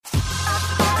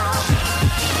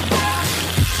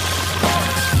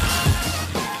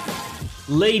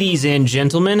Ladies and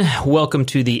gentlemen, welcome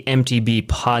to the MTB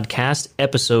Podcast,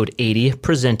 episode 80,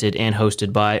 presented and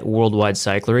hosted by Worldwide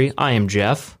Cyclery. I am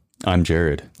Jeff. I'm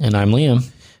Jared. And I'm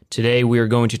Liam. Today we are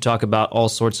going to talk about all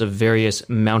sorts of various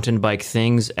mountain bike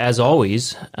things, as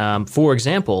always. For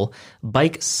example,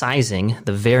 bike sizing,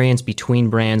 the variance between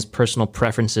brands, personal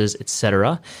preferences,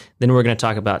 etc. Then we're going to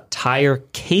talk about tire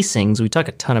casings. We talk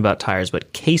a ton about tires,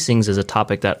 but casings is a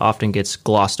topic that often gets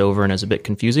glossed over and is a bit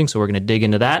confusing, so we're going to dig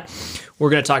into that. We're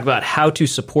going to talk about how to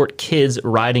support kids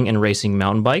riding and racing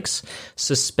mountain bikes,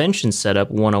 suspension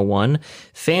setup 101,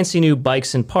 fancy new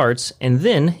bikes and parts, and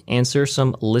then answer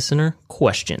some listener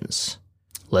questions.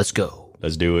 Let's go.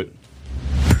 Let's do it.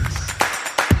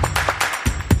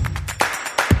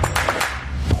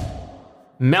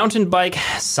 Mountain bike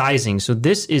sizing. So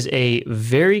this is a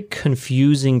very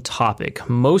confusing topic,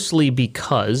 mostly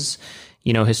because,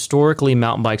 historically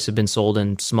mountain bikes have been sold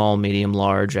in small, medium,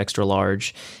 large, extra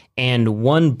large. And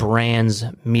one brand's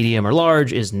medium or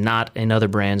large is not another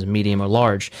brand's medium or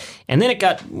large. And then it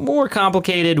got more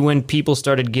complicated when people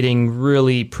started getting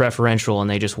really preferential and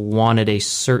they just wanted a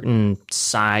certain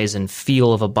size and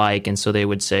feel of a bike. And so they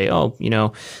would say,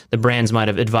 the brands might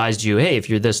have advised you, hey, if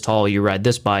you're this tall, you ride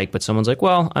this bike. But someone's like,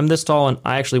 well, I'm this tall and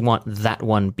I actually want that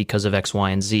one because of X, Y,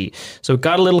 and Z. So it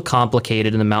got a little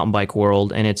complicated in the mountain bike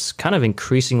world, and it's kind of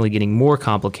increasingly getting more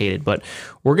complicated. But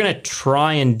we're going to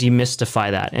try and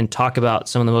demystify that and talk about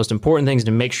some of the most important things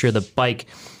to make sure the bike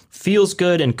feels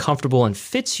good and comfortable and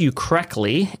fits you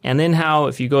correctly. And then how,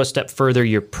 if you go a step further,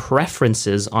 your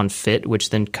preferences on fit,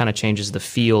 which then kind of changes the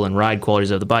feel and ride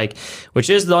qualities of the bike, which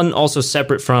is then also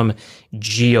separate from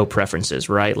geo preferences,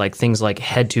 right? Like things like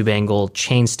head tube angle,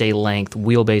 chainstay length,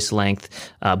 wheelbase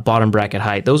length, bottom bracket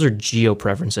height. Those are geo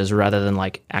preferences rather than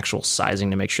like actual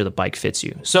sizing to make sure the bike fits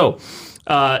you. So,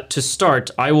 to start,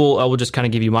 I will just kind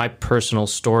of give you my personal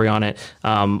story on it.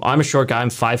 I'm a short guy. I'm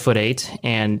 5'8",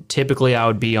 and typically I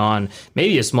would be on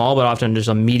maybe a small, but often just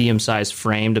a medium-sized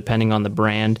frame, depending on the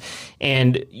brand.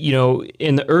 And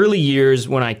in the early years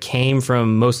when I came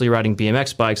from mostly riding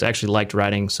BMX bikes, I actually liked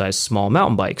riding size small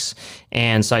mountain bikes.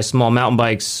 And size small mountain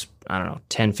bikes,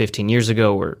 10, 15 years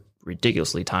ago were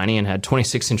ridiculously tiny and had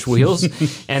 26-inch wheels,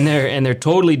 and they're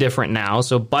totally different now.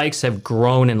 So bikes have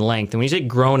grown in length, and when you say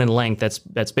grown in length,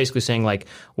 that's basically saying like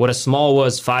what a small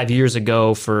was 5 years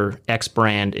ago for X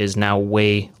brand is now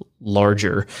way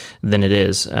larger than it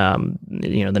is, than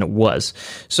it was.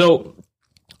 So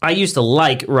I used to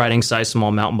like riding size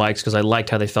small mountain bikes because I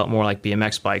liked how they felt more like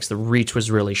BMX bikes. The reach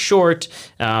was really short,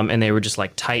 and they were just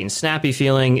like tight and snappy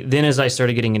feeling. Then as I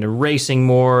started getting into racing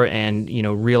more and,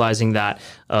 realizing that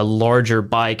a larger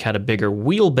bike had a bigger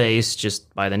wheelbase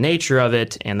just by the nature of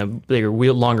it, and the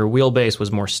longer wheelbase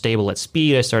was more stable at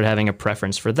speed, I started having a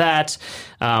preference for that.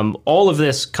 All of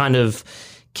this kind of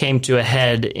came to a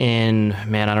head in,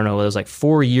 it was like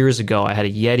 4 years ago. I had a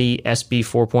Yeti SB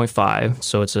 4.5,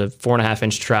 so it's a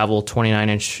 4.5-inch travel,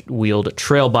 29-inch wheeled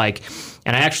trail bike,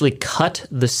 and I actually cut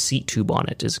the seat tube on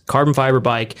it. It's a carbon fiber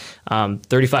bike,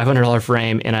 $3,500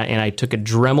 frame, and I took a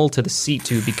Dremel to the seat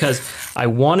tube because I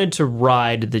wanted to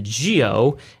ride the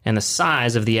Geo and the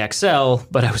size of the XL,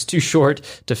 but I was too short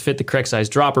to fit the correct size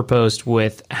dropper post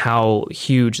with how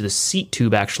huge the seat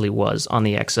tube actually was on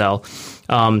the XL.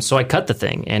 So I cut the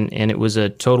thing, and it was a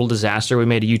total disaster. We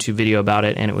made a YouTube video about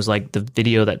it, and it was like the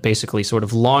video that basically sort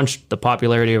of launched the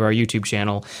popularity of our YouTube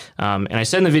channel. And I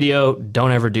said in the video,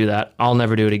 don't ever do that. I'll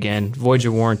never do it again. Void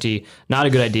your warranty. Not a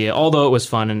good idea. Although it was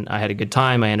fun and I had a good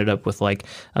time, I ended up with like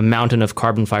a mountain of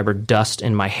carbon fiber dust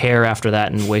in my hair after that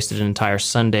and wasted an entire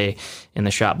Sunday in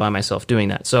the shop by myself doing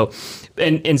that. So,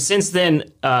 and since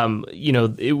then,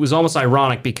 it was almost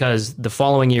ironic because the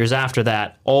following years after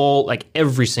that,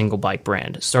 every single bike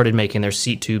brand started making their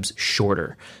seat tubes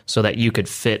shorter so that you could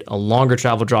fit a longer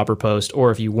travel dropper post, or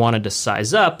if you wanted to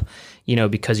size up,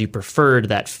 because you preferred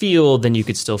that feel, then you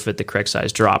could still fit the correct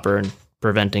size dropper, and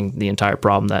preventing the entire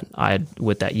problem that I had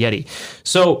with that Yeti.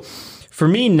 So for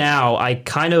me now, I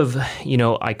kind of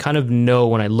know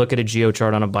when I look at a geo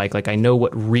chart on a bike, like I know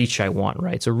what reach I want,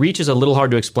 right? So reach is a little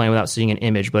hard to explain without seeing an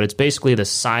image, but it's basically the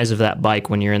size of that bike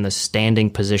when you're in the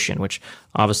standing position, which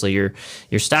obviously your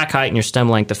stack height and your stem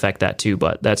length affect that too,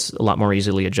 but that's a lot more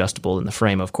easily adjustable than the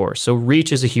frame, of course. So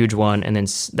reach is a huge one, and then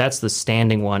that's the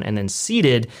standing one, and then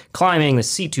seated, climbing, the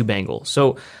seat tube angle.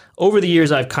 So over the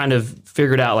years, I've kind of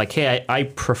figured out like, hey, I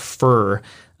prefer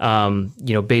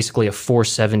basically a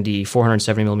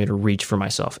 470 millimeter reach for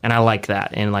myself. And I like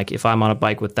that. And like, if I'm on a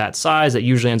bike with that size, that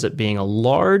usually ends up being a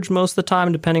large most of the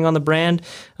time, depending on the brand.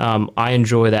 I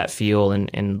enjoy that feel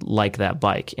and like that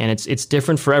bike. And it's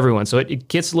different for everyone. So it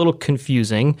gets a little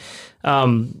confusing.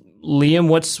 Liam,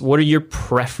 what are your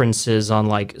preferences on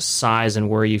like size and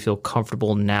where you feel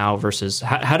comfortable now versus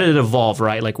how did it evolve,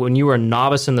 right? Like when you were a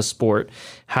novice in the sport,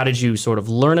 how did you sort of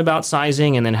learn about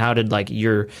sizing, and then how did like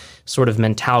your sort of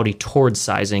mentality towards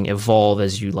sizing evolve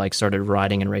as you like started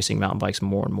riding and racing mountain bikes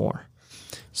more and more?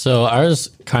 So ours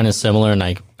kind of similar, and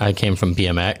I came from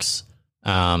BMX.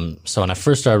 So when I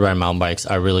first started riding mountain bikes,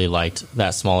 I really liked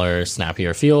that smaller,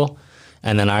 snappier feel.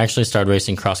 And then I actually started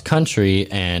racing cross country,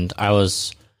 and I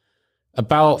was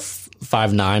about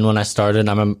 5'9" when I started.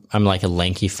 I'm like a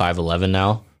lanky 5'11"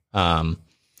 now.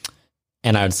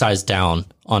 And I would size down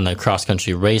on the cross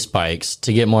country race bikes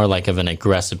to get more like of an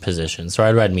aggressive position. So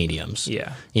I'd ride mediums.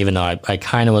 Yeah. Even though I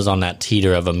kind of was on that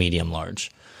teeter of a medium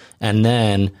large. And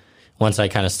then once I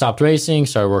kind of stopped racing,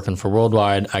 started working for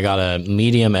Worldwide, I got a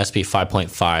medium SB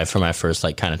 5.5 for my first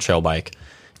like kind of trail bike.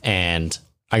 And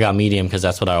I got medium because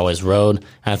that's what I always rode.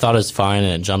 And I thought it was fine,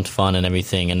 and it jumped fun and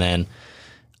everything. And then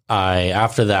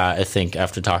after that, I think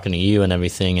after talking to you and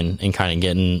everything and kind of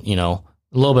getting,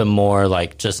 a little bit more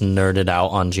like just nerded out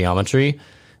on geometry,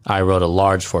 I rode a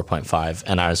large 4.5,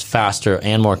 and I was faster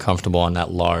and more comfortable on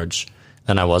that large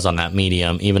than I was on that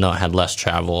medium, even though it had less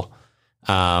travel.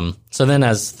 So then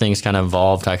as things kind of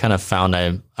evolved, I kind of found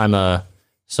I'm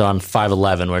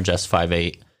 5'11", where Jeff's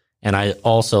 5'8", and I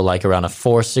also like around a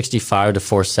 465 to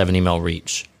 470 mil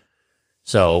reach.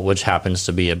 So, which happens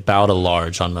to be about a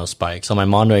large on most bikes. On my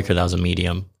Mondraker, that was a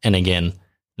medium. And again,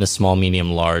 the small,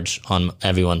 medium, large on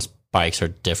everyone's bikes are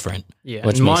different. Yeah,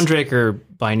 which Mondraker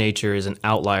by nature is an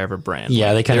outlier of a brand.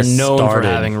 Yeah, they kind of known started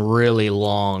for having really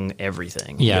long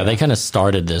everything. Yeah, they kind of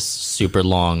started this super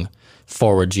long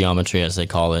forward geometry, as they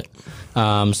call it.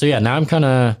 So yeah, now I'm kind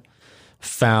of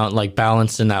found like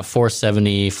balanced in that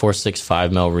 470,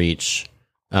 465 mil reach.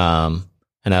 And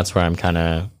that's where I'm kind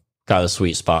of got a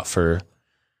sweet spot for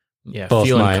both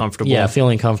feeling comfortable. Yeah,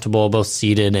 feeling comfortable, both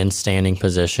seated and standing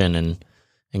position,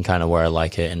 and kind of where I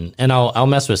like it. And I'll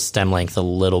mess with stem length a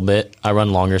little bit. I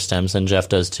run longer stems than Jeff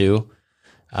does too.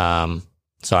 So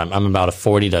I'm about a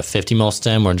 40 to 50 mil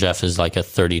stem, where Jeff is like a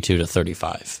 32 to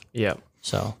 35. Yeah.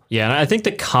 So yeah, and I think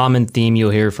the common theme you'll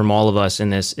hear from all of us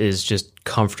in this is just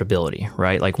comfortability,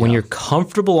 right? Like when you're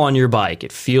comfortable on your bike,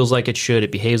 it feels like it should,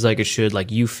 it behaves like it should,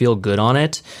 like you feel good on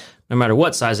it. No matter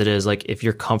what size it is, like if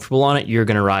you're comfortable on it, you're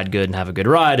going to ride good and have a good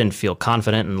ride and feel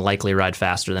confident and likely ride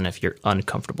faster than if you're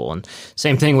uncomfortable. And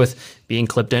same thing with being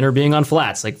clipped in or being on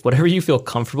flats. Like whatever you feel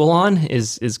comfortable on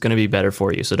is going to be better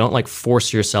for you. So don't like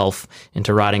force yourself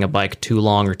into riding a bike too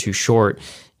long or too short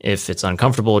if it's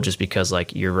uncomfortable, just because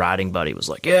like your riding buddy was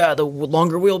like, yeah, the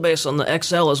longer wheelbase on the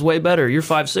XL is way better. You're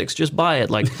 5'6", just buy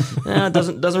it. Like, it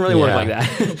doesn't really work like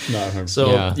that.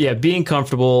 So being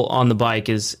comfortable on the bike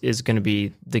is going to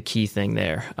be the key thing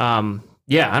there. I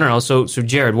don't know. So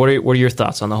Jared, what are your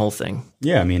thoughts on the whole thing?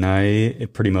 Yeah, I mean, I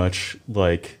pretty much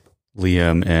like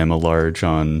Liam am a large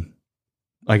on,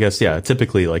 I guess,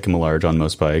 typically like I'm a large on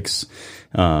most bikes.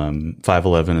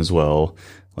 5'11" as well.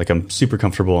 Like I'm super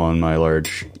comfortable on my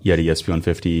large Yeti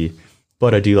SB150,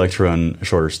 but I do like to run a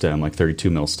shorter stem, like 32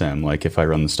 mil stem. Like if I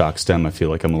run the stock stem, I feel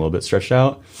like I'm a little bit stretched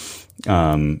out.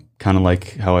 Kind of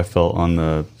like how I felt on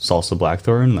the Salsa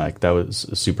Blackthorn. Like that was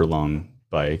a super long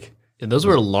bike. Yeah, those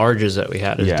were larges that we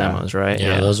had as demos, right?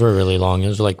 Yeah, those were really long. It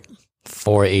was like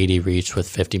 480 reach with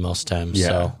 50 mil stems.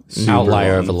 Yeah, so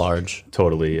outlier of a large.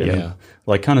 Totally. And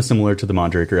like kind of similar to the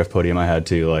Mondraker F Podium I had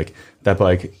too. Like that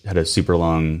bike had a super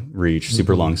long reach,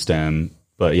 super long stem.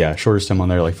 But yeah, shorter stem on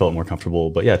there, like felt more comfortable.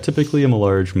 But yeah, typically I'm a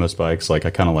large, most bikes. Like I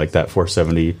kind of like that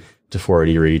 470 to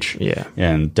 480 reach. Yeah.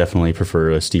 And definitely prefer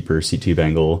a steeper seat tube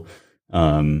angle.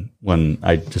 When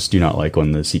I just do not like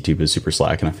when the seat tube is super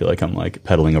slack and I feel like I'm like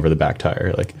pedaling over the back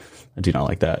tire. Like I do not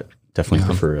like that. Definitely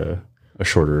prefer a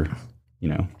shorter,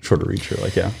 shorter reach or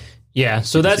like, Yeah,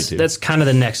 so that's kind of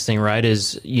the next thing, right?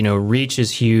 Is, reach is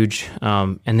huge,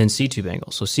 and then seat tube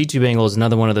angle. So seat tube angle is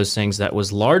another one of those things that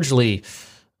was largely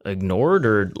ignored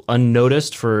or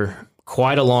unnoticed for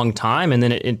quite a long time, and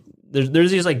then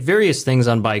there's these like various things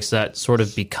on bikes that sort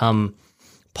of become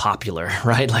popular,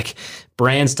 right? Like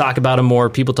brands talk about them more,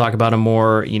 people talk about them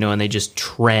more, and they just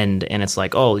trend. And it's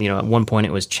like, at one point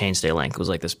it was chainstay length was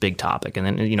like this big topic. And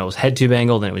then, it was head tube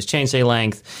angle, then it was chainstay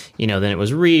length, then it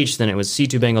was reach, then it was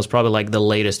seat tube angle is probably like the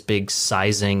latest big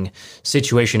sizing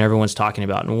situation everyone's talking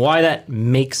about. And why that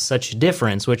makes such a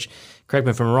difference, which, correct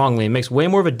me if I'm wrong, Lee, it makes way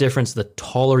more of a difference the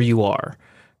taller you are,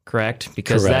 correct?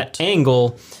 Because Correct. that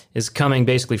angle is coming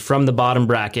basically from the bottom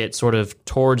bracket sort of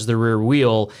towards the rear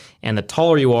wheel, and the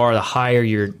taller you are, the higher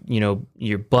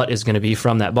your butt is going to be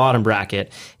from that bottom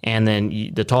bracket, and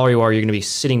then the taller you are, you're going to be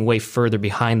sitting way further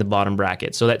behind the bottom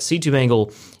bracket. So that seat tube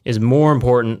angle is more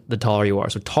important the taller you are.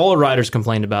 So taller riders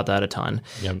complained about that a ton.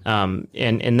 Yep.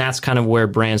 And that's kind of where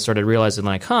brands started realizing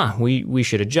like, we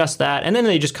should adjust that. And then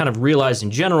they just kind of realized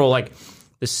in general, like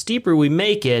the steeper we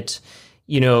make it,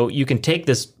 you can take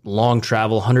this long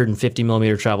travel, 150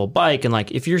 millimeter travel bike, and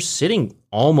like if you're sitting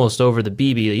almost over the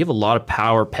BB, you have a lot of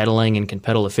power pedaling and can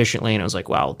pedal efficiently. And I was like,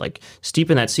 wow, like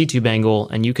steepen that seat tube angle,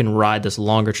 and you can ride this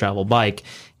longer travel bike,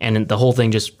 and the whole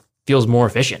thing just feels more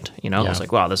efficient. I was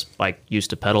like, wow, this bike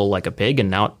used to pedal like a pig, and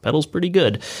now it pedals pretty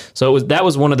good. So that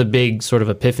was one of the big sort of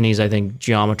epiphanies I think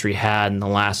Geometry had in the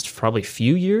last probably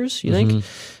few years. You think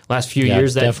last few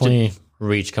years that definitely.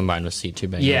 Reach combined with seat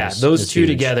tube angles. Yeah, those two huge.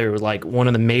 together were like one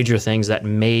of the major things that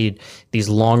made these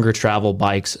longer travel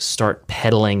bikes start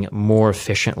pedaling more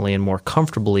efficiently and more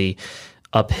comfortably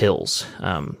up hills.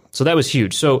 So that was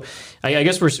huge. So I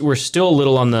guess we're still a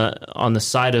little on the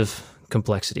side of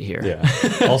complexity here.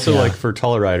 Yeah. Also, like for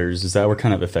taller riders, is that where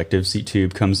kind of effective seat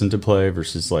tube comes into play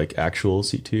versus like actual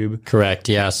seat tube? Correct.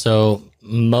 Yeah. So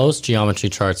most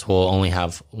geometry charts will only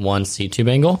have one seat tube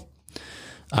angle.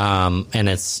 And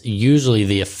it's usually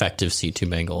the effective seat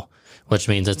tube angle, which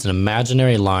means it's an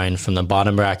imaginary line from the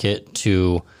bottom bracket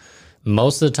to,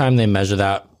 most of the time they measure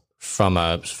that from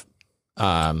a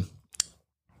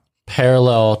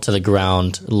parallel to the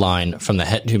ground line from the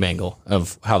head tube angle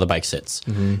of how the bike sits.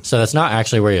 So that's not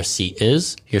actually where your seat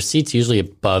is. Your seat's usually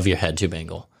above your head tube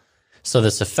angle. So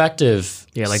this effective,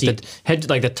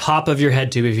 the top of your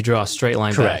head tube. If you draw a straight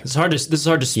line, correct. Back. This is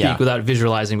hard to speak without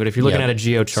visualizing. But if you're looking at a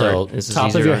geo chart, this is top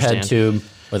easier of your to head understand. tube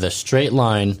with a straight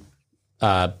line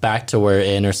back to where it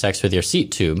intersects with your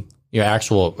seat tube, your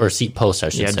actual or seat post, I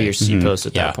should say. Do your seat post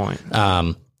at that point.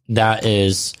 That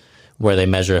is where they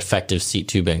measure effective seat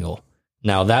tube angle.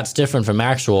 Now that's different from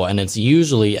actual, and it's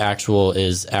usually actual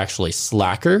is actually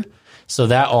slacker. So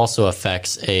that also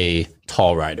affects a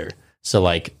tall rider. So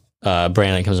like. Brand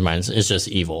that comes to mind is just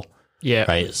Evil. Yeah.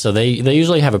 Right. So they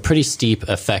usually have a pretty steep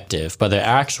effective, but their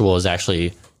actual is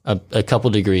actually a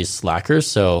couple degrees slacker.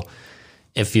 So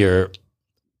if you're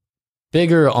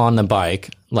bigger on the bike,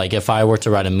 like if I were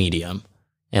to ride a medium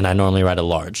and I normally ride a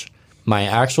large, my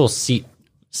actual seat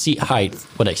height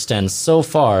would extend so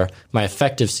far, my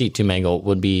effective seat tube angle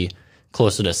would be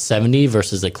closer to 70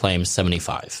 versus the claimed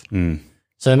 75.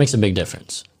 So that makes a big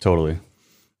difference. Totally.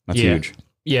 That's huge.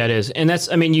 Yeah, it is.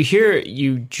 And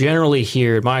you generally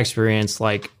hear, in my experience,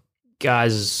 like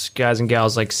guys and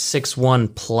gals like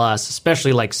 6'1" plus,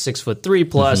 especially like 6'3"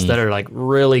 plus that are like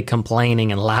really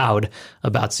complaining and loud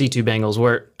about seat tube angles,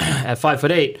 where at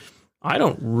 5'8", I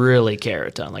don't really care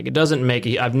a ton. Like it doesn't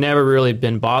I've never really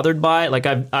been bothered by it. Like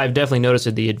I've definitely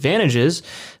noticed the advantages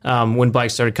when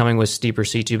bikes started coming with steeper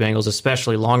seat tube angles,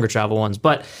 especially longer travel ones.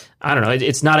 But I don't know,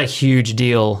 it's not a huge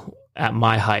deal at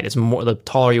my height. It's more, the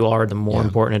taller you are, the more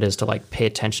important it is to like pay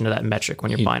attention to that metric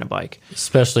when you're buying a bike.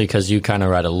 Especially because you kind of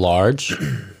ride a large.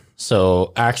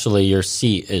 So actually your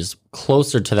seat is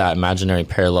closer to that imaginary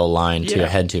parallel line to your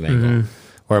head tube angle,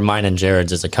 where mine and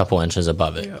Jared's is a couple inches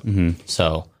above it.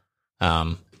 So,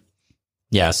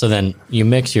 so then you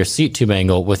mix your seat tube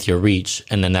angle with your reach,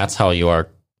 and then that's how you are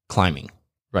climbing,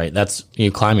 right?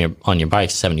 You climb on your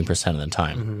bike 70% of the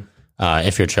time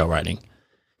if you're trail riding.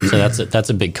 So that's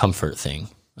a big comfort thing,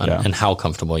 and how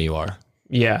comfortable you are.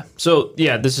 Yeah. So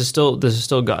this is still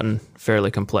gotten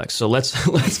fairly complex. So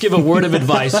let's give a word of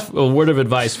advice.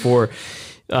 For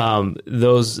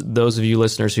those of you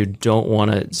listeners who don't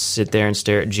want to sit there and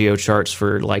stare at geo charts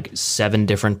for like 7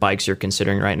 different bikes you're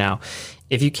considering right now.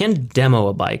 If you can demo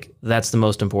a bike, that's the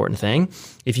most important thing.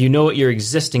 If you know what your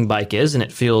existing bike is and it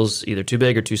feels either too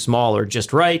big or too small or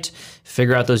just right,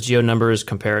 figure out those geo numbers,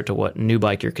 compare it to what new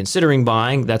bike you're considering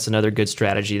buying. That's another good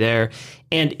strategy there.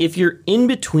 And if you're in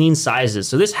between sizes,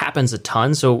 so this happens a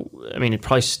ton. So, I mean, it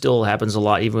probably still happens a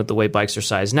lot, even with the way bikes are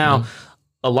sized now.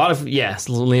 A lot of, Liam's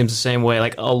the same way.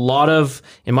 Like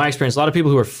in my experience, a lot of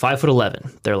people who are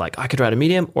 5'11", they're like, I could ride a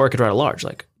medium or I could ride a large.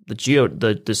 Like,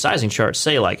 the sizing charts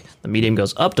say like the medium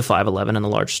goes up to 5'11" and the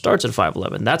large starts at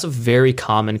 5'11". That's a very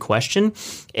common question.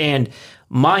 And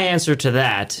my answer to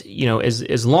that, is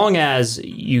as long as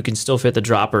you can still fit the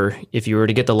dropper, if you were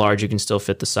to get the large, you can still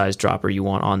fit the size dropper you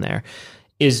want on there,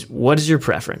 is what is your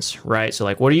preference, right? So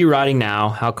like, what are you riding now?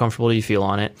 How comfortable do you feel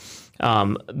on it?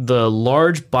 The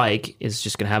large bike is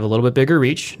just going to have a little bit bigger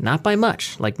reach, not by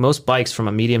much. Like most bikes from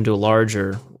a medium to a large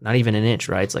are not even an inch,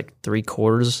 right? It's like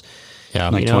 3/4 Yeah.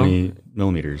 like You know? 20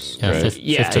 millimeters. Yeah, right?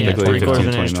 15 to 20 15, quarters of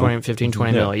an 20 inch, mil. 15,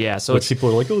 20 mil. Yeah. So Which people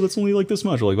are like, oh, that's only like this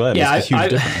much. Like, well, that makes a huge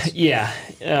difference. Yeah.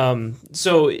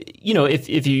 So, you know, if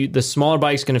the smaller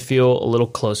bike's going to feel a little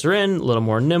closer in, a little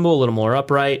more nimble, a little more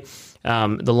upright.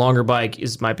 The longer bike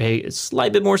might be a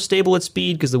slight bit more stable at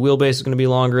speed because the wheelbase is going to be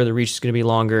longer, the reach is going to be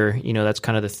longer. You know, that's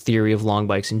kind of the theory of long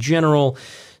bikes in general.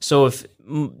 So if,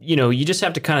 you know, you just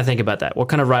have to kind of think about that. What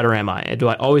kind of rider am I? Do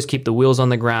I always keep the wheels on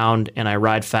the ground and I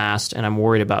ride fast and I'm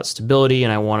worried about stability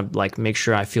and I want to like make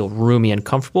sure I feel roomy and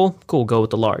comfortable? Cool, go with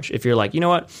the large. If you're like, you know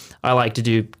what, I like to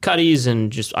do cutties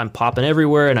and just I'm popping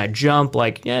everywhere and I jump,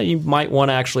 like, yeah, you might want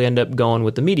to actually end up going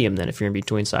with the medium then if you're in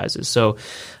between sizes. So,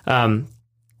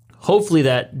 hopefully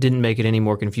that didn't make it any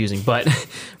more confusing, but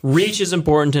reach is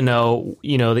important to know.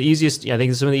 You know, the easiest, I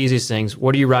think some of the easiest things,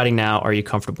 what are you riding now? Are you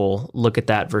comfortable? Look at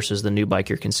that versus the new bike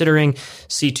you're considering.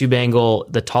 C-tube angle,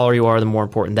 the taller you are, the more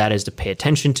important that is to pay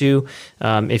attention to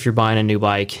if you're buying a new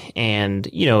bike. And,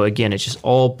 you know, again, it just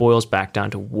all boils back down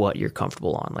to what you're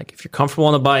comfortable on. Like if you're comfortable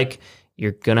on the bike,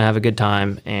 you're going to have a good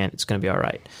time and it's going to be all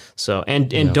right. So, and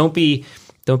don't be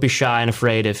shy and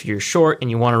afraid if you're short and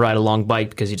you want to ride a long bike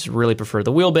because you just really prefer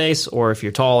the wheelbase, or if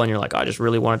you're tall and you're like, I just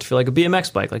really want it to feel like a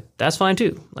BMX bike. Like that's fine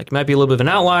too. Like it might be a little bit of an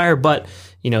outlier, but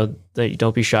you know,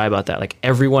 don't be shy about that. Like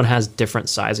everyone has different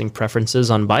sizing preferences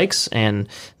on bikes, and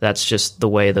that's just the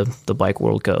way the bike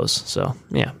world goes. So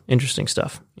yeah, interesting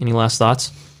stuff. Any last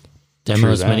thoughts?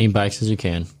 Demo as many bikes as you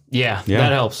can. Yeah,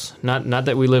 that helps. Not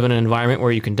that we live in an environment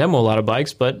where you can demo a lot of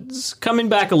bikes, but it's coming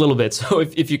back a little bit. So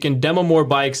if you can demo more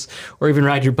bikes or even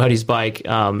ride your buddy's bike,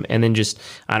 and then just,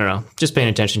 I don't know, just paying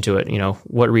attention to it. You know,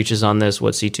 what reaches on this?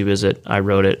 What C-tube is it? I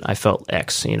rode it. I felt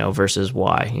X, you know, versus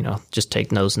Y, you know, just take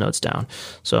those notes down.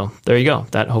 So there you go.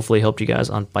 That hopefully helped you guys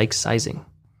on bike sizing.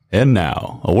 And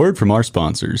now, a word from our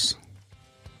sponsors.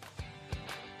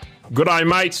 G'day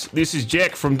mates, this is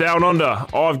Jack from Down Under.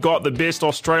 I've got the best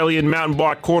Australian mountain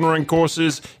bike cornering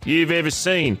courses you've ever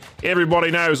seen. Everybody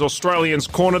knows Australians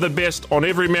corner the best on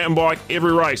every mountain bike,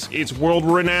 every race. It's world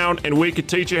renowned and we can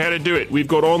teach you how to do it. We've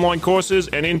got online courses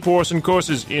and in-person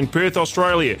courses in Perth,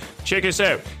 Australia. Check us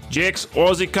out,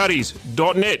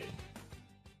 jacksaussiecutties.net.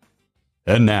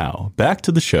 And now, back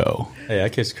to the show. Hey, I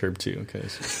kissed curb too. Okay.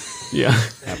 Yeah.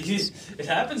 It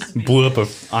happens. Blew up a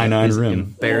I-9 rim.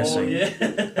 Embarrassing.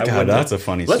 God, that's a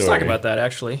funny story. Let's talk about that,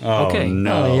 actually. Oh, okay.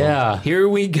 no. Oh, yeah. Here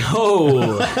we go.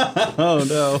 Oh,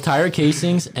 no. Tire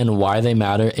casings and why they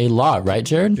matter a lot, right,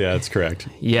 Jared? Yeah, that's correct.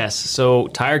 Yes. So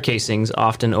tire casings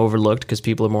often overlooked because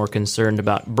people are more concerned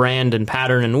about brand and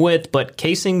pattern and width, but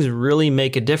casings really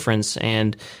make a difference.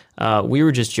 And we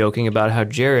were just joking about how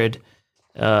Jared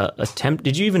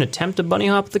did you even attempt to bunny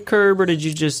hop the curb, or did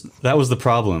you just... That was the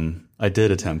problem. I did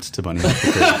attempt to bunny hop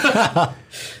the curb.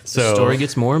 So, the story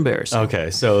gets more embarrassing. Okay,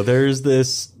 so there's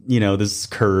this, you know, this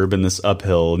curb and this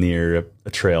uphill near a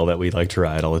trail that we like to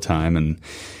ride all the time,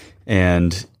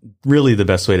 and really the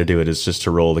best way to do it is just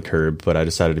to roll the curb, but I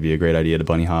decided it'd be a great idea to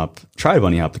try to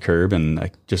bunny hop the curb, and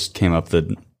I just came up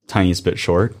the tiniest bit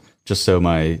short, just so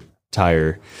my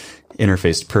tire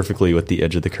interfaced perfectly with the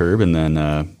edge of the curb, and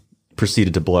then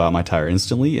proceeded to blow out my tire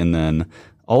instantly, and then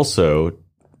also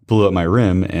blew up my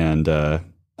rim, and I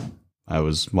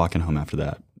was walking home after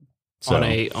that. So on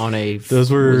a those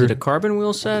were, was it a carbon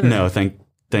wheel set? Or? No,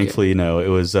 thankfully no. It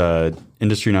was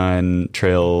Industry 9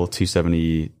 Trail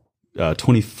 270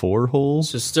 24 holes.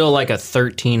 So still like a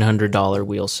 $1,300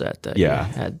 wheel set that you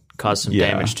had caused some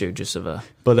damage to, just of a...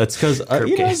 But that's because I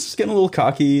was getting a little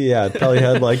cocky. Yeah, it probably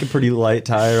had like a pretty light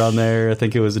tire on there. I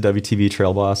think it was a WTV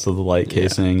Trail Boss with the light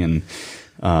casing, and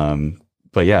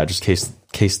but yeah, just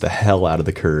cased the hell out of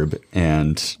the curb,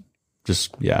 and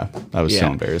just I was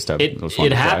so embarrassed.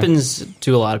 It happens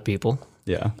to a lot of people.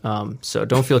 Yeah. So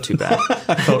don't feel too bad.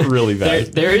 I felt really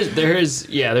bad.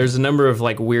 There's a number of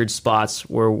like weird spots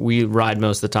where we ride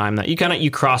most of the time that you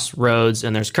cross roads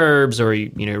and there's curbs, or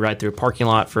you ride through a parking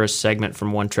lot for a segment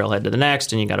from one trailhead to the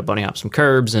next, and you got to bunny hop some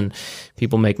curbs, and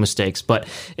people make mistakes. But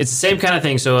it's the same kind of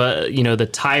thing. So the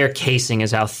tire casing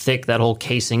is how thick that whole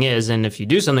casing is, and if you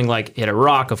do something like hit a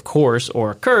rock, of course,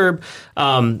 or a curb,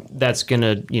 that's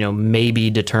gonna maybe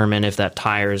determine if that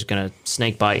tire is gonna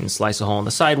snake bite and slice a hole in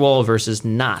the sidewall versus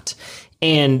not.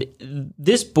 And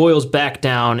this boils back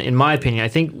down, in my opinion, I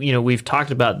think, we've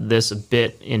talked about this a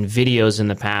bit in videos in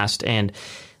the past, and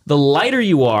the lighter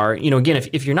you are, again,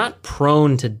 if you're not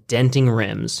prone to denting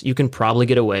rims, you can probably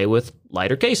get away with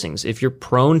lighter casings. If you're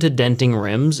prone to denting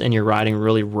rims and you're riding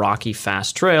really rocky,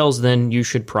 fast trails, then you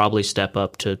should probably step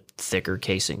up to thicker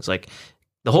casings. Like,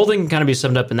 the whole thing can kind of be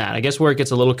summed up in that. I guess where it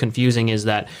gets a little confusing is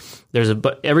that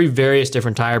every various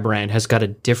different tire brand has got a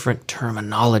different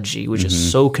terminology, which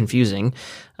is so confusing.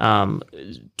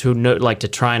 to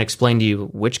try and explain to you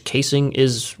which casing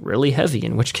is really heavy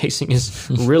and which casing is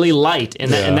really light.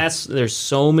 And there's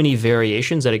so many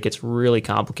variations that it gets really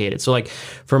complicated. So like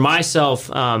for myself,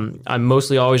 I'm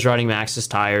mostly always riding Maxxis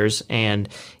tires, and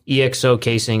EXO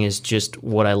casing is just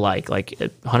what I like. Like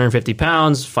 150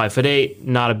 pounds, 5'8",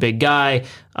 not a big guy.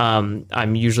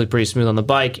 I'm usually pretty smooth on the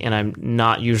bike, and I'm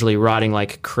not usually riding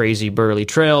like crazy burly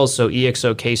trails. So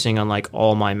EXO casing on like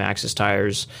all my Maxxis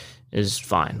tires is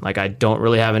fine. Like I don't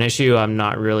really have an issue. I'm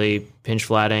not really pinch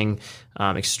flatting,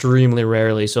 extremely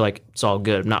rarely. So like it's all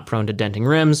good. I'm not prone to denting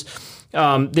rims.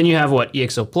 Then you have what?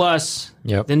 EXO Plus.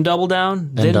 Yep. Then double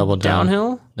down. Then double down.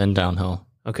 Downhill. Then downhill.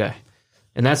 Okay.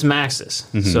 And that's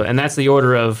Maxxis. So, and that's the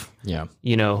order of,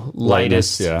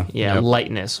 lightest.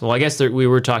 Lightness. Well, I guess we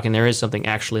were talking, there is something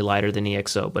actually lighter than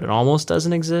EXO, but it almost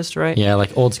doesn't exist, right? Yeah,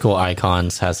 like Old School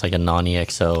Icons has like a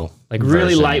non-EXO like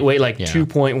really lightweight, like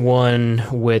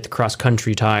 2.1 with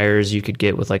cross-country tires you could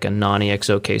get with like a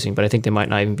non-EXO casing, but I think they might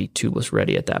not even be tubeless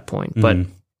ready at that point. But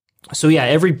so yeah,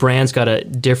 every brand's got a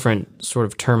different sort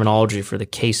of terminology for the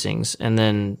casings. And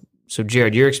then, so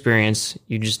Jared, your experience,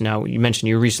 you mentioned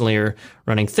you recently are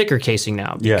running thicker casing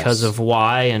now because of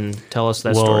why, and tell us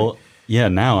that story. Yeah,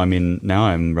 now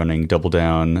I'm running double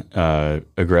down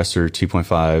Aggressor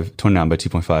 2.5, 29 by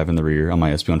 2.5 in the rear on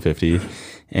my SB150,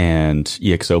 and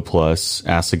EXO Plus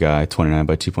Assegai 29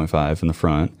 by 2.5 in the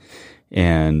front.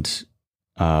 And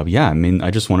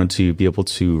I just wanted to be able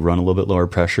to run a little bit lower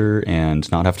pressure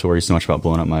and not have to worry so much about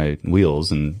blowing up my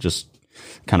wheels, and just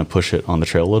kind of push it on the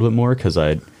trail a little bit more, because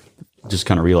I just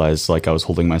kind of realized like I was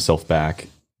holding myself back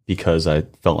because I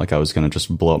felt like I was going to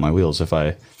just blow up my wheels if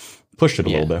I pushed it a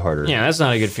little bit harder. Yeah, that's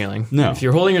not a good feeling. No. If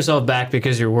you're holding yourself back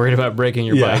because you're worried about breaking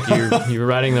your bike, you're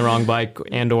riding the wrong bike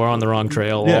and or on the wrong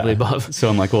trail, all of the above. So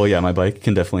I'm like, well, yeah, my bike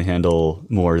can definitely handle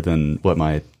more than what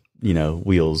my,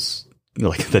 wheels,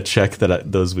 like the check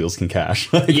that those wheels can cash.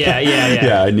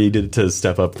 Yeah, I needed to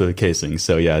step up the casing.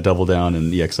 So yeah, double down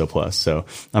and EXO Plus. So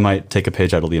I might take a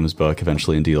page out of Liam's book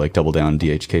eventually and do like double down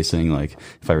DH casing, like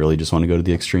if I really just want to go to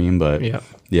the extreme. But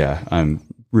yeah, I'm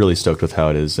really stoked with how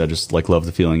it is. I just like love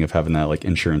the feeling of having that like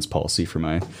insurance policy for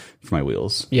my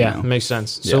wheels. Yeah, makes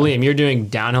sense. So Liam, you're doing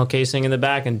downhill casing in the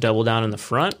back and double down in the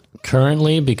front?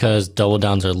 Currently, because double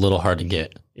downs are a little hard to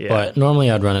get. Yeah. But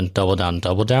normally I'd run a double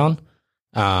down.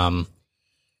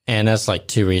 And that's like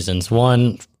two reasons.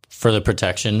 One, for the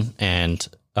protection and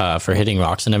for hitting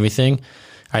rocks and everything.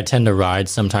 I tend to ride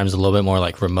sometimes a little bit more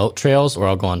like remote trails, or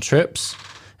I'll go on trips.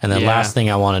 And the last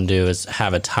thing I want to do is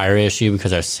have a tire issue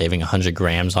because I was saving 100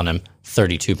 grams on a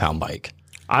 32-pound bike.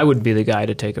 I would be the guy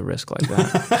to take a risk like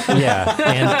that.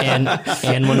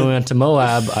 And when we went to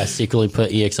Moab, I secretly put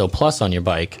EXO Plus on your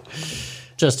bike,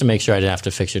 just to make sure I didn't have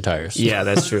to fix your tires. Yeah,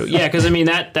 that's true. Yeah, because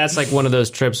that's like one of those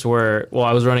trips where,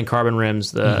 I was running carbon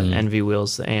rims, the NV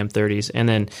wheels, the AM30s, and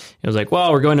then it was like,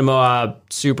 we're going to Moab,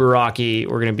 super rocky,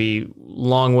 we're going to be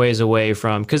long ways away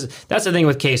from, because that's the thing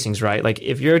with casings, right? Like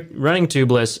if you're running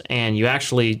tubeless and you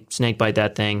actually snake bite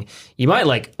that thing, you might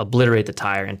like obliterate the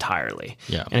tire entirely.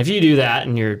 Yeah. And if you do that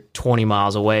and you're 20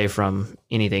 miles away from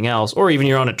anything else, or even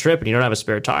you're on a trip and you don't have a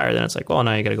spare tire, then it's like,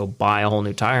 now you got to go buy a whole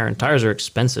new tire, and tires are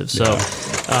expensive. So,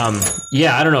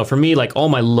 I don't know. For me, like all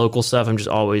my local stuff, I'm just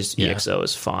always EXO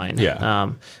is fine.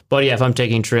 Yeah. But yeah, if I'm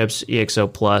taking trips,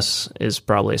 EXO Plus is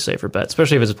probably a safer bet,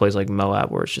 especially if it's a place like Moab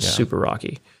where it's just super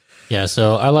rocky. Yeah.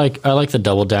 So I like the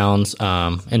double downs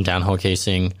and downhill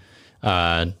casing.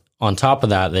 On top of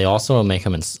that, they also make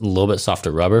them in a little bit softer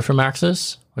rubber for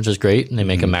Maxxis, which is great. And they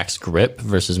make a Max Grip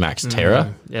versus Max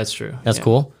Terra. That's true. That's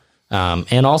cool.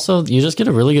 And also, you just get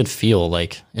a really good feel.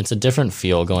 Like, it's a different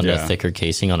feel going to a thicker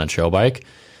casing on a trail bike.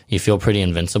 You feel pretty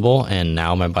invincible, and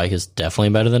now my bike is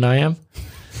definitely better than I am.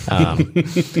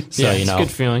 It's a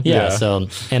good feeling. Yeah. So,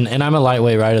 and I'm a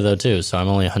lightweight rider though too. So I'm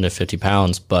only 150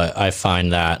 pounds, but I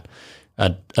find that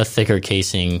a thicker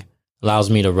casing allows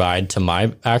me to ride to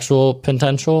my actual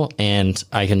potential, and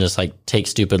I can just like take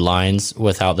stupid lines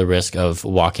without the risk of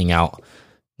walking out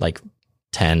like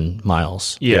 10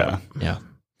 miles. Yeah.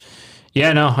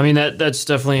 No, I mean that's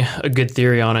definitely a good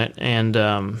theory on it. And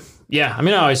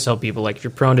I always tell people, like, if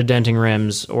you're prone to denting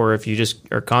rims, or if you just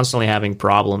are constantly having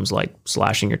problems like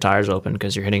slashing your tires open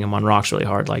because you're hitting them on rocks really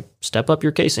hard, like step up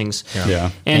your casings.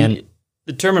 And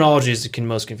the terminology is the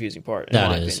most confusing part.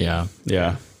 That is, yeah,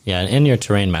 and your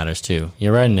terrain matters too.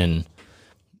 You're riding in,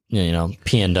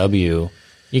 PNW,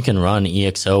 you can run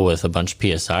EXO with a bunch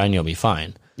of PSI and you'll be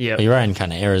fine. Yeah, but you're riding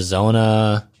kind of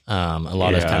Arizona, a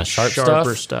lot of kind of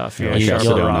sharper stuff.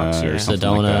 Sharper rocks.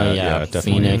 Sedona,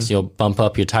 Phoenix. You'll bump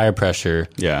up your tire pressure.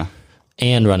 Yeah,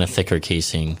 and run a thicker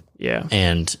casing. Yeah,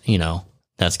 and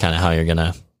that's kind of how you're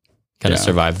gonna kind of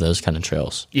survive those kind of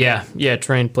trails. Yeah,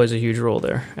 terrain plays a huge role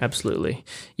there. Absolutely.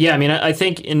 Yeah, I mean, I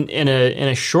think in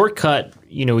a shortcut,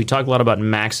 we talk a lot about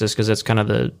Maxxis because that's kind of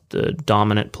the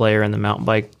dominant player in the mountain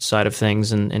bike side of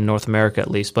things in North America,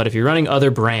 at least. But if you're running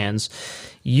other brands,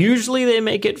 usually they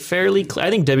make it fairly clear.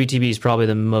 I think WTB is probably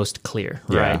the most clear,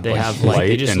 right? They have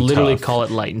they just literally call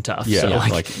it light and tough. Yeah,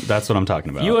 so that's what I'm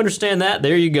talking about. You understand that?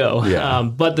 There you go. Yeah.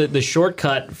 But the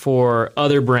shortcut for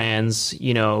other brands,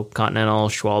 Continental,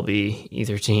 Schwalbe,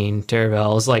 E13,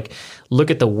 Terravel, is look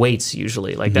at the weights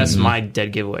usually. That's my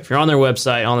dead giveaway. If you're on their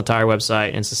website, on the tire website,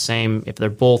 and it's the same, if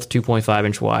they're both 2.5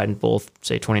 inch wide and both,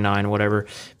 say, 29 or whatever,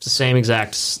 it's the same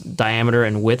exact diameter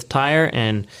and width tire,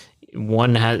 and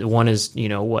one is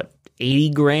 80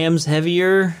 grams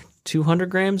heavier, 200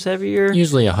 grams heavier,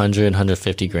 usually 100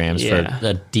 150 grams for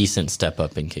a decent step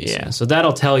up in casing. Yeah, so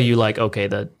that'll tell you okay,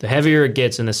 the heavier it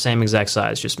gets in the same exact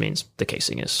size just means the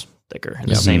casing is thicker and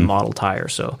the same model tire.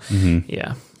 So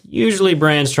yeah, usually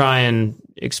brands try and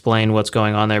explain what's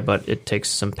going on there, but it takes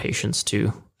some patience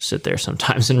to sit there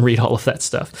sometimes and read all of that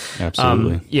stuff.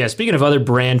 Absolutely. Speaking of other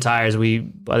brand tires,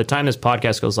 by the time this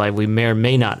podcast goes live, we may or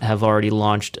may not have already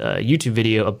launched a YouTube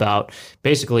video about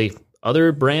basically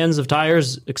other brands of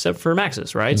tires except for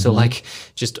Maxxis, right? So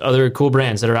just other cool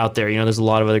brands that are out there. There's a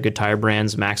lot of other good tire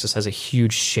brands. Maxxis has a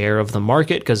huge share of the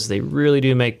market because they really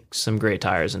do make some great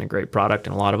tires and a great product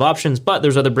and a lot of options. But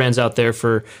there's other brands out there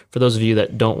for those of you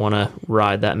that don't want to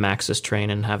ride that Maxxis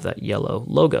train and have that yellow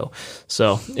logo.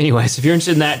 So anyways, if you're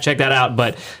interested in that, check that out.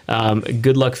 But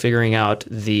good luck figuring out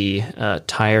the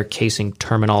tire casing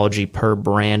terminology per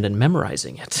brand and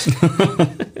memorizing it.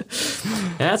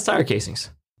 That's tire casings.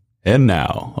 And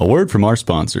now, a word from our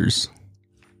sponsors.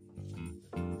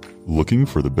 Looking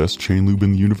for the best chain lube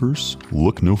in the universe?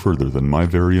 Look no further than my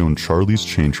very own Charlie's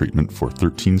Chain Treatment for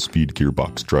 13-speed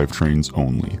gearbox drivetrains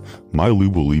only. My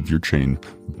lube will leave your chain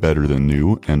better than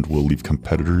new and will leave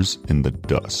competitors in the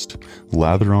dust.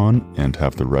 Lather on and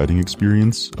have the riding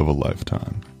experience of a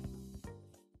lifetime.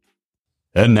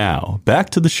 And now,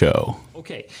 back to the show.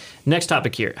 Okay, next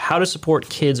topic here. How to support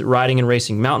kids riding and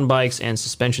racing mountain bikes and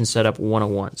suspension setup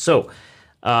 101. So,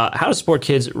 how to support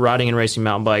kids riding and racing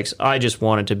mountain bikes. I just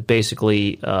wanted to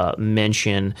basically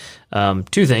mention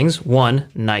two things. One,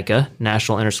 NICA,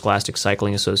 National Interscholastic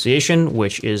Cycling Association,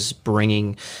 which is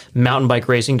bringing mountain bike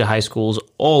racing to high schools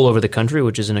all over the country,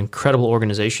 which is an incredible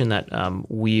organization that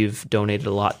we've donated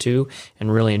a lot to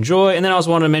and really enjoy. And then I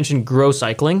also wanted to mention Grow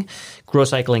Cycling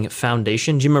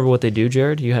Foundation. Do you remember what they do,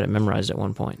 Jared? You had it memorized at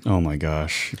one point. Oh my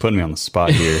gosh, you're putting me on the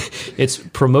spot here. It's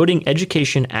promoting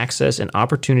education, access, and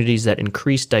opportunities that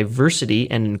increase diversity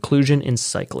and inclusion in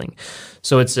cycling.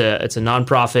 So it's a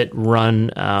nonprofit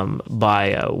run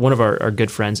by one of our good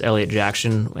friends, Elliot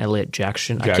Jackson. I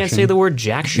can't say the word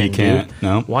Jackson. You can't. Dude.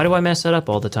 No. Why do I mess that up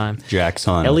all the time?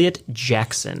 Jackson. Elliot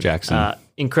Jackson.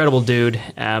 Incredible dude.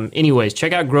 Anyways,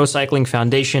 check out Grow Cycling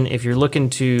Foundation if you're looking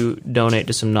to donate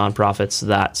to some nonprofits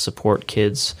that support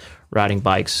kids riding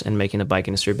bikes and making the bike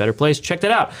industry a better place. Check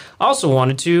that out. I also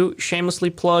wanted to shamelessly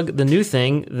plug the new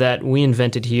thing that we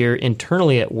invented here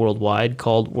internally at Worldwide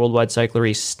called Worldwide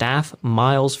Cyclery Staff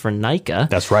Miles for NICA.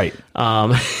 That's right.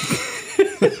 That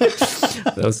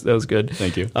was good.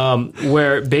 Thank you.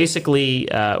 Where basically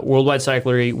Worldwide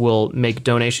Cyclery will make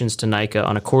donations to NICA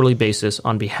on a quarterly basis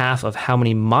on behalf of how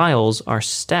many miles our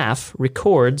staff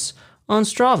records on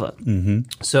Strava. Mm-hmm.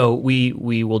 So we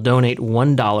will donate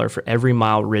 $1 for every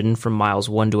mile ridden from miles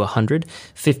 1 to 100,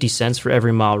 50 cents for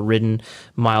every mile ridden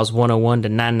miles 101 to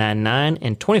 999,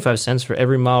 and 25 cents for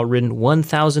every mile ridden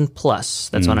 1,000 plus.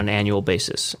 That's on an annual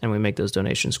basis, and we make those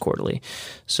donations quarterly.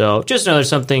 So just another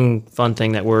fun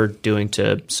thing that we're doing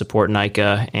to support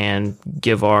NICA and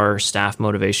give our staff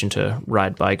motivation to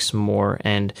ride bikes more.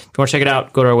 And if you want to check it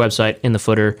out, go to our website. In the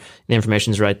footer, the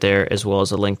information's right there, as well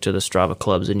as a link to the Strava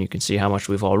clubs, and you can see how much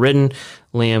we've all ridden.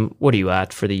 Liam, what are you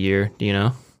at for the year? Do you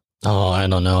know? Oh, I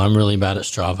don't know. I'm really bad at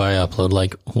Strava. I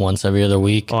upload once every other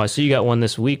week. Oh, I see you got one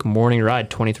this week. Morning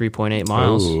ride, 23.8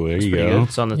 miles. Oh, there That's you pretty go. good.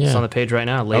 It's on the page right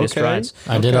now. Latest rides.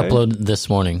 I did upload this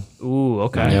morning. Ooh,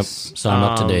 okay. Yep. So I'm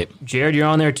up to date. Jared, you're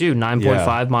on there too.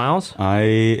 9.5 miles. I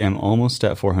am almost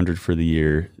at 400 for the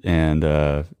year,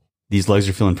 and these legs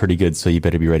are feeling pretty good, so you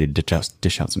better be ready to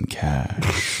dish out some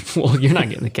cash. Well, you're not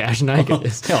getting the cash. NICA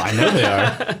is. Hell, I know they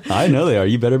are. I know they are.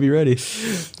 You better be ready.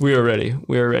 We are ready.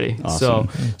 Awesome.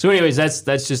 So anyways,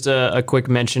 that's just a quick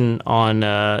mention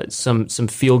on some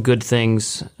feel good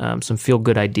things, some feel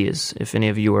good ideas. If any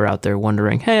of you are out there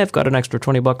wondering, hey, I've got an extra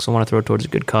 $20 I want to throw towards a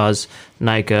good cause,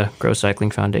 NICA, Grow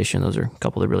Cycling Foundation, those are a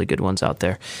couple of really good ones out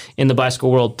there in the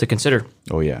bicycle world to consider.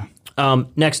 Oh, yeah.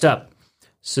 Next up,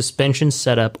 Suspension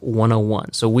Setup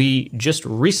 101. So we just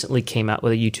recently came out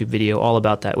with a YouTube video all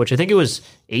about that, which I think it was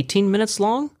 18 minutes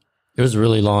long. It was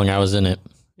really long. I was in it.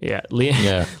 Yeah, Liam.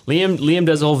 Yeah. Liam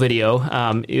does a whole video.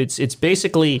 It's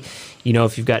basically,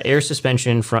 if you've got air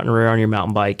suspension front and rear on your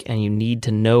mountain bike, and you need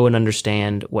to know and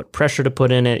understand what pressure to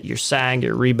put in it, your sag,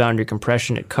 your rebound, your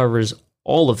compression. It covers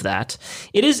all of that.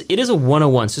 It is a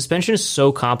 101. Suspension is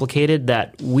so complicated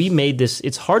that we made this.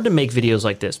 It's hard to make videos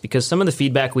like this because some of the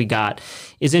feedback we got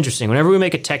is interesting. Whenever we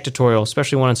make a tech tutorial,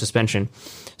 especially one on suspension,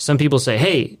 some people say,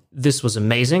 "Hey, this was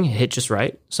amazing. It hit just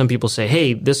right." Some people say,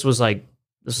 "Hey, this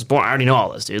is boring. I already know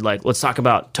all this, dude. Like, let's talk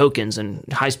about tokens and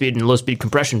high speed and low speed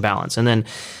compression balance." And then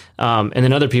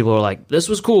other people are like, "This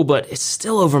was cool, but it's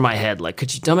still over my head. Like,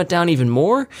 could you dumb it down even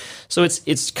more?" So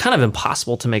it's kind of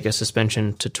impossible to make a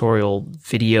suspension tutorial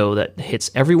video that hits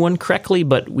everyone correctly,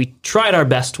 but we tried our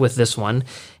best with this one.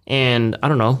 And I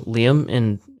don't know, Liam,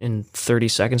 in 30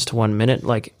 seconds to 1 minute,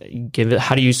 like,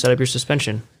 how do you set up your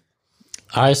suspension?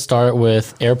 I start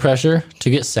with air pressure to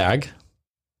get sag,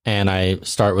 and I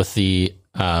start with the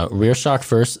rear shock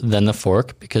first, then the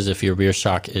fork, because if your rear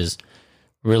shock is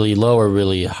really low or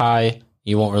really high,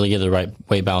 you won't really get the right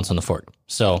weight balance on the fork.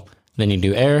 So then you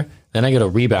do air, then I go to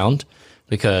rebound,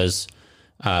 because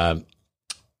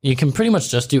you can pretty much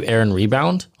just do air and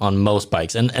rebound on most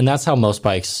bikes. And that's how most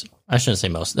bikes, I shouldn't say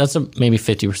most, that's maybe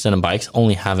 50% of bikes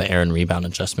only have an air and rebound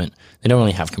adjustment. They don't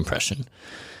really have compression.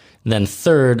 Then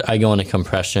third, I go into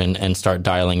compression and start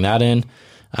dialing that in.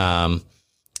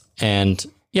 And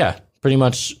yeah, pretty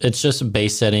much it's just a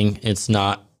base setting. It's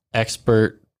not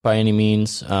expert by any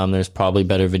means. There's probably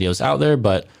better videos out there,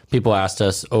 but people asked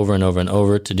us over and over and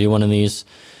over to do one of these.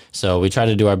 So we try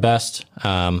to do our best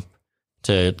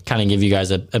to kind of give you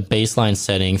guys a baseline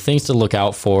setting, things to look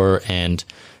out for, and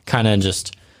kind of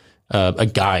just a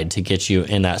guide to get you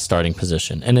in that starting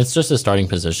position. And it's just a starting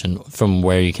position from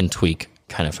where you can tweak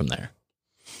kind of from there.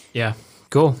 Yeah.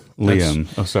 Cool. Liam,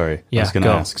 sorry. Yeah, I was going to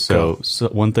ask. So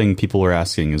one thing people were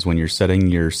asking is when you're setting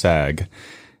your sag,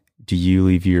 do you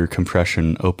leave your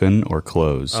compression open or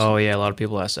closed? Oh, yeah. A lot of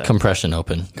people ask that. Compression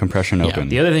open. Compression open.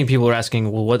 The other thing people are asking,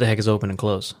 well, what the heck is open and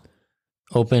close?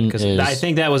 Open Because is I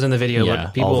think that was in the video, yeah,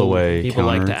 but people, all the way people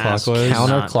like to ask. counterclockwise?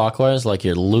 counterclockwise, like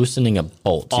you're loosening a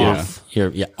bolt. Off.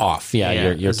 You're off. Yeah, Yeah,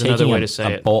 you're there's another taking way a to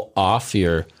say it. bolt off.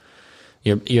 You're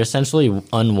essentially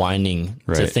unwinding, to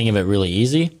Right. think of it really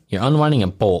easy. You're unwinding a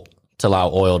bolt to allow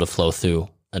oil to flow through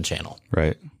a channel.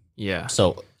 Right. Yeah.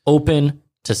 So open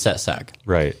to set sag.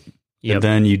 Right. Yep. And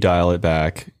then you dial it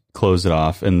back, close it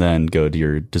off, and then go to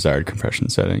your desired compression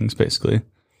settings, basically.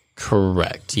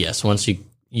 Correct. Yes. Once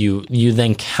you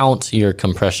then count your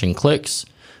compression clicks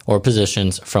or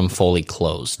positions from fully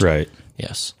closed. Right.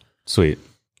 Yes. Sweet.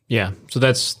 Yeah, so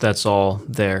that's all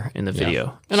there in the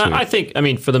video. And sweet. I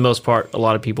think, for the most part, a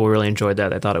lot of people really enjoyed that.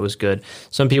 They thought it was good.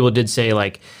 Some people did say,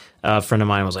 like, a friend of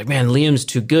mine was like, "Man, Liam's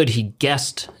too good. He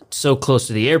guessed so close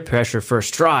to the air pressure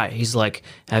first try." He's like,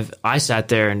 I sat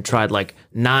there and tried like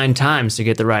 9 times to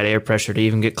get the right air pressure to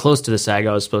even get close to the sag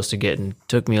I was supposed to get, and it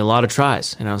took me a lot of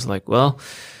tries." And I was like, well,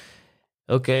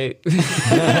 okay.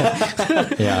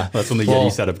 Yeah. That's when the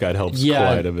Yeti setup guide helps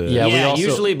quite a bit. Yeah, we Yeah, also-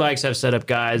 usually bikes have setup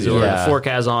guides or Yeah. a fork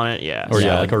has on it. Yeah. Or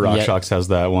Yeah, like a yeah. RockShox has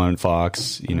that one,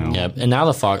 Fox, Yeah. And now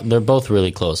the Fox, they're both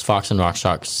really close. Fox and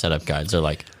RockShox setup guides are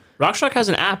like RockShox has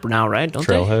an app now, right? Don't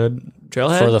Trailhead. they?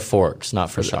 Trailhead? for the forks,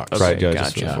 not for shocks. Right, yeah,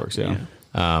 just for gotcha. the forks,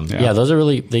 yeah. Yeah, those are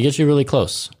they get you really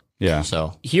close. Yeah.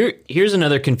 So Here's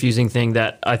another confusing thing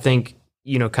that I think,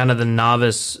 kind of the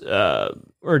novice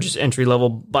or just entry-level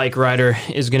bike rider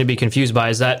is going to be confused by,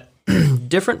 is that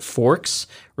different forks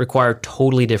require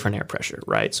totally different air pressure,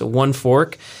 right? So one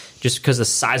fork, just because the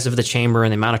size of the chamber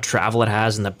and the amount of travel it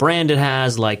has and the brand it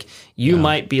has, like, you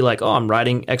might be like, "Oh, I'm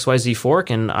riding XYZ fork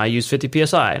and I use 50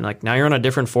 PSI." And like, now you're on a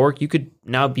different fork, you could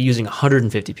now be using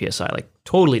 150 PSI, like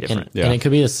totally different. and it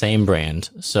could be the same brand.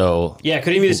 So Yeah, it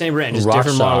could even be the same brand, just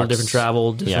different model, RockShox. different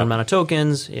travel, different Yeah. amount of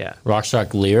tokens. Yeah.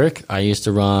 RockShox Lyric, I used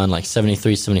to run like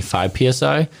 73, 75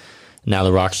 PSI. Now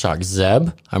the RockShox Zeb,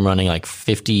 I'm running like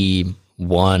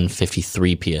 51,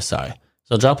 53 PSI.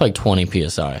 So drop like 20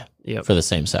 PSI Yep. for the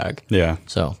same sag. Yeah.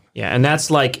 So Yeah, and that's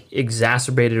like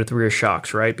exacerbated with rear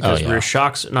shocks, right? Because yeah. rear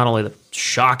shocks, not only the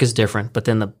shock is different, but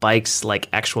then the bike's like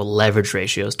actual leverage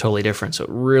ratio is totally different. So it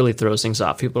really throws things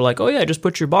off. People are like, "Oh yeah, just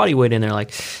put your body weight in there."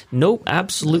 Like, nope,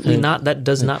 absolutely not. That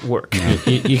does not work.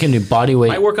 you can do body weight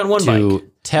Might work on one to bike.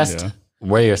 test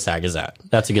where your sag is at.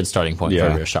 That's a good starting point for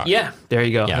Yeah. a rear shock. Yeah, there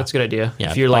you go. Yeah. That's a good idea. Yeah,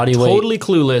 If you're like body weight. totally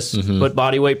clueless, put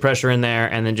body weight pressure in there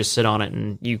and then just sit on it,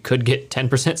 and you could get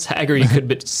 10% sag or you could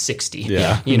get 60.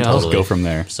 Yeah. You know, Let's go from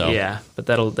there. So yeah, but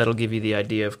that'll give you the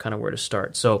idea of kind of where to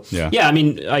start. So Yeah. I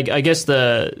mean, I guess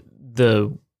the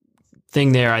the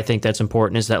thing there I think that's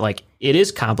important is that like it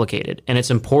is complicated and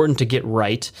it's important to get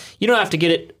right. You don't have to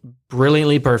get it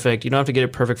brilliantly perfect. You don't have to get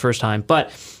it perfect first time, but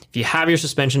if you have your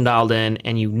suspension dialed in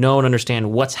and you know and understand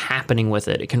what's happening with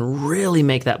it, it can really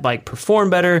make that bike perform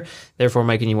better, therefore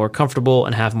making you more comfortable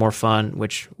and have more fun,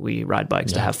 which we ride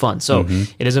bikes to have fun. So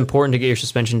it is important to get your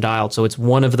suspension dialed. So it's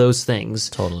one of those things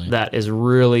that is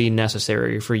really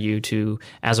necessary for you to,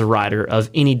 as a rider of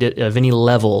any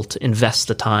level, to invest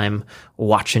the time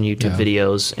watching YouTube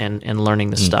videos and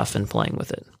learning the stuff and playing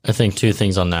with it. I think 2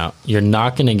 things on that. You're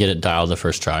not going to get it dialed the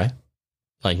first try.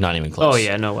 Like, not even close. Oh,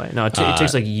 yeah, no way. No, it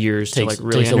takes like years to like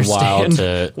really understand. It takes a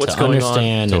while what's to going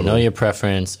understand on. and know your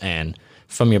preference. And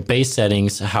from your base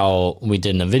settings, how we did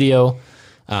in the video,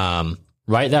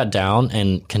 write that down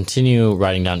and continue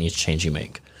writing down each change you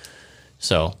make.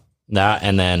 So that,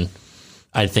 and then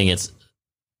I think it's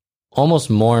almost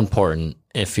more important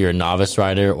if you're a novice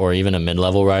rider or even a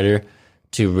mid-level rider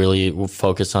to really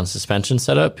focus on suspension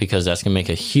setup, because that's going to make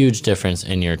a huge difference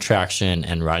in your traction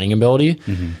and riding ability.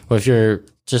 Or if you're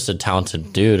just a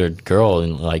talented dude or girl,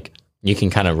 and like you can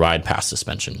kind of ride past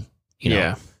suspension, you know?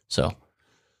 Yeah. So,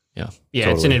 yeah. Yeah,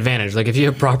 It's an advantage. Like if you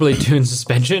have properly tuned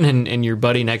suspension and your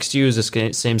buddy next to you is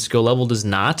the same skill level does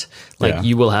not, like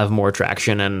you will have more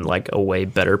traction and like a way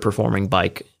better performing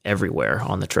bike everywhere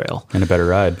on the trail. And a better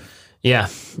ride. Yeah,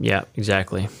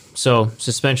 exactly. So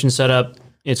suspension setup,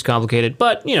 it's complicated,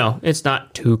 but, you know, it's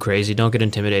not too crazy. Don't get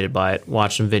intimidated by it.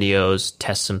 Watch some videos,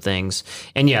 test some things.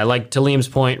 And yeah, like to Liam's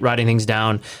point, writing things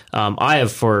down, I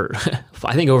have for,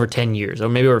 I think over 10 years or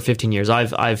maybe over 15 years,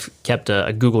 I've kept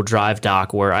a Google Drive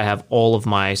doc where I have all of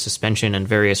my suspension and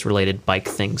various related bike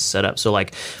things set up. So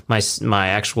like my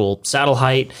actual saddle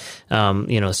height,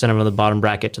 the center of the bottom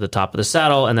bracket to the top of the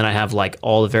saddle. And then I have like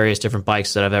all the various different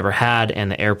bikes that I've ever had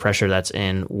and the air pressure that's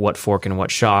in what fork and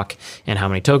what shock and how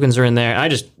many tokens are in there. And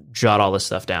I just jot all this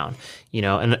stuff down,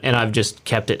 and I've just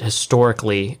kept it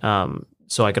historically,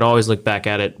 so I could always look back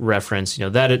at it, reference,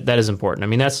 that is important. I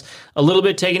mean, that's a little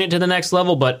bit taking it to the next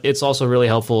level, but it's also really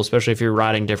helpful, especially if you're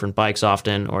riding different bikes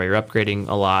often, or you're upgrading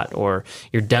a lot, or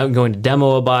you're going to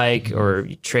demo a bike, or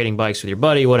trading bikes with your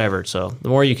buddy, whatever. So the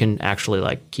more you can actually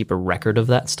like keep a record of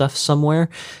that stuff somewhere,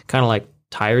 kind of like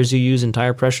tires you use and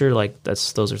tire pressure, like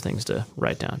those are things to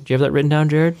write down. Do you have that written down,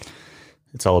 Jared?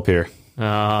 It's all up here.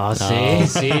 Oh,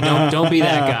 see, don't be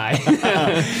that guy.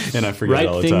 And I forget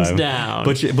all the time. Write things down.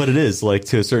 But it is like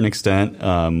to a certain extent,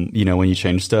 when you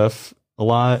change stuff a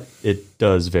lot, it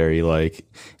does vary. Like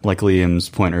Liam's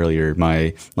point earlier, on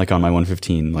my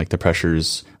 115, like the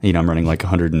pressures, I'm running like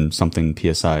 100 and something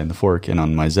PSI in the fork, and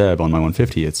on my Zeb on my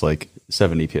 150, it's like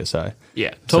 70 PSI.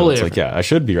 Yeah, totally. So it's like, I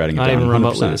should be writing it down. Not even 100%.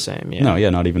 remotely the same. Yeah. No,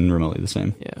 not even remotely the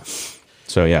same. Yeah.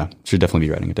 So should definitely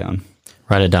be writing it down.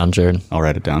 Write it down, Jared. I'll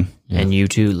write it down. And you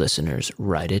too, listeners,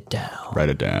 write it down. Write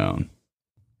it down.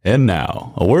 And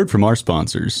now, a word from our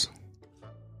sponsors.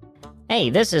 Hey,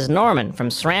 this is Norman from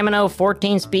Sramino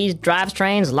 14-Speed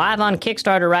Drivetrains, live on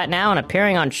Kickstarter right now and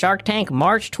appearing on Shark Tank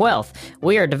March 12th.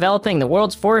 We are developing the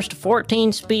world's first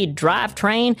 14-speed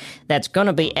drivetrain that's going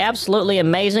to be absolutely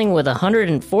amazing with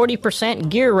 140%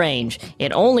 gear range.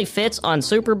 It only fits on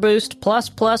Super Boost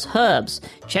Plus hubs.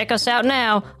 Check us out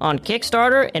now on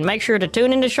Kickstarter and make sure to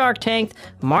tune into Shark Tank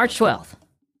March 12th.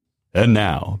 And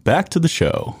now, back to the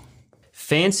show.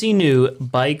 Fancy new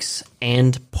bikes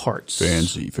and parts.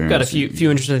 Fancy. Got a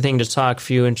few interesting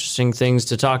things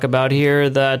to talk about here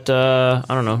that,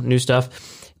 new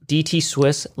stuff. DT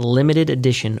Swiss limited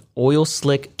edition oil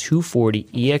slick 240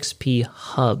 EXP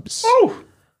hubs. Oh!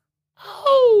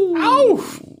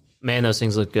 Man, those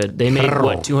things look good. They made,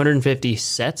 250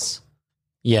 sets?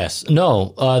 Yes.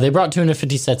 No, they brought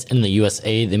 250 sets in the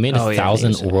USA. They made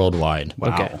 1,000 worldwide.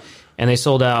 Wow. Okay. And they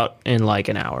sold out in like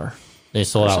an hour. They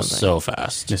sold out so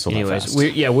fast.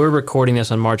 We're recording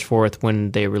this on March 4th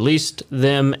when they released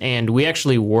them, and we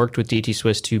actually worked with DT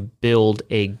Swiss to build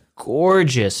a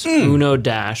gorgeous Uno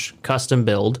Dash custom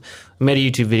build. We made a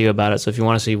YouTube video about it, so if you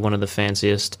want to see one of the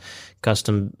fanciest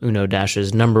custom Uno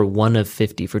Dashes, number 1 of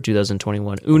 50 for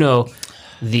 2021. Uno,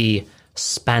 the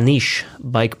Spanish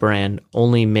bike brand,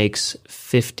 only makes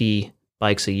 50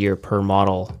 bikes a year per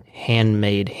model,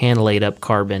 handmade, hand-laid up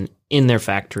carbon in their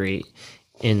factory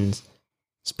in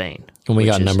Spain. And we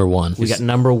got number 1. We got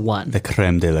number 1. The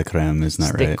creme de la creme, isn't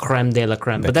that right? The creme de la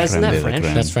creme. But that's not French.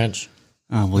 That's French.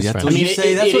 Oh, well, that's French. what you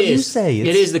say. That's what you say.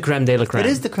 It is the creme de la creme. It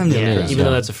is the creme de la creme. Even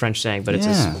though that's a French saying, but it's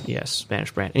Yeah. a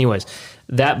Spanish brand. Anyways,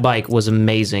 that bike was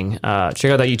amazing. Check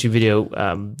out that YouTube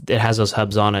video. It has those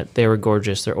hubs on it. They were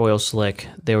gorgeous. They're oil slick.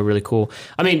 They were really cool.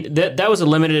 I mean, that was a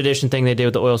limited edition thing they did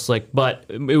with the oil slick, but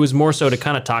it was more so to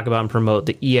kind of talk about and promote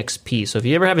the EXP. So if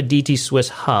you ever have a DT Swiss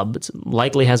hub, it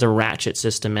likely has a ratchet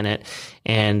system in it,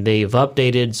 and they've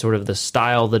updated sort of the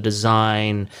style, the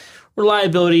design,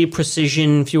 reliability,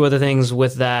 precision, a few other things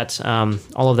with that.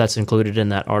 All of that's included in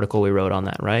that article we wrote on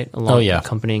that, right?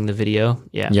 Accompanying the video.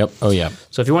 Yeah. Yep. Oh, yeah.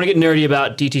 So if you want to get nerdy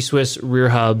about DT Swiss rear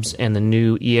hubs and the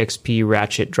new EXP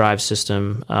ratchet drive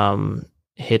system,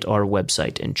 hit our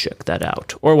website and check that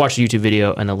out. Or watch the YouTube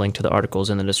video, and the link to the articles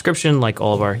in the description, like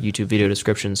all of our YouTube video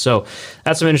descriptions. So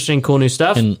that's some interesting, cool new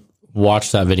stuff. And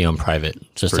watch that video in private,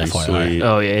 just Pretty FYI. sweet.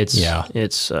 Oh yeah,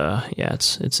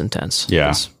 it's intense.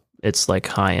 Yeah. It's like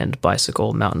high-end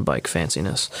bicycle, mountain bike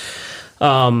fanciness.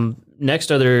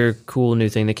 Next other cool new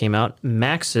thing that came out,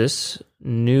 Maxxis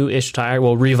new-ish tire,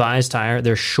 revised tire.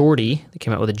 They're Shorty. They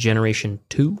came out with a Generation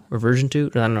 2 or version 2.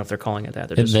 I don't know if they're calling it that.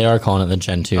 They are calling it the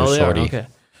Gen 2 they Shorty. are? Okay.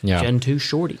 Yeah. Gen 2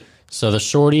 Shorty. So the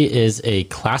Shorty is a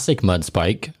classic mud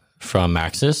spike from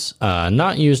Maxxis.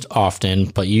 Not used often,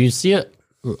 but you see it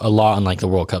a lot on like the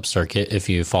World Cup circuit if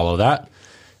you follow that.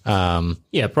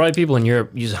 Yeah, probably people in Europe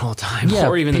use it all the time,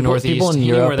 or even the Northeast. People in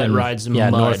anywhere Europe that and, rides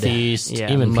mud. Northeast,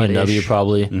 even mud-ish. PNW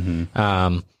probably.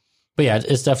 But yeah,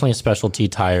 it's definitely a specialty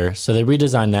tire. So they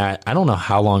redesigned that. I don't know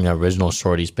how long the original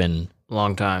Shorty's been.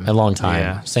 Long time. A long time.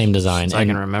 Yeah. Same design. Since I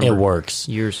can remember. It works.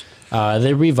 Years.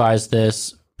 They revised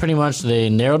this. Pretty much they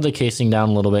narrowed the casing down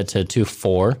a little bit to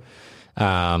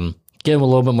 2.4. Give them a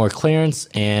little bit more clearance,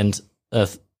 and a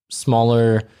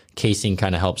smaller casing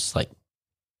kind of helps like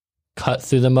cut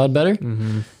through the mud better.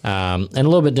 And a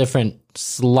little bit different,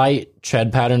 slight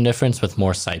tread pattern difference with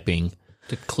more siping.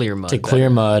 To clear mud. To clear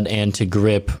mud and to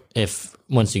grip. If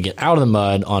once you get out of the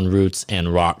mud on roots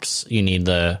and rocks, you need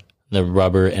the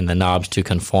rubber and the knobs to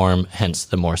conform, hence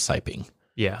the more siping.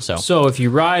 Yeah. So if you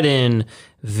ride in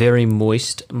very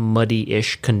moist,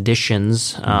 muddy-ish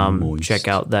conditions, check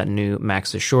out that new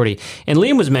Maxxis Shorty. And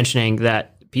Liam was mentioning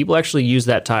that people actually use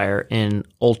that tire in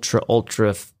ultra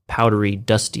powdery,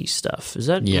 dusty stuff. Is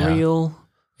that real?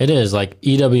 It is. Like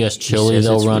EWS Chile, says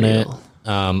they'll it's run real.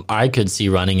 it. I could see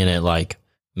running in it like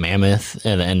Mammoth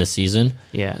at the end of season.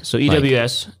 Yeah. So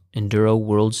EWS, Enduro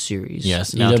World Series.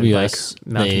 Yes, mountain EWS.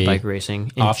 mountain bike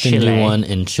racing. In often Chile. do one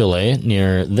in Chile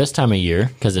near this time of year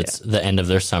because it's the end of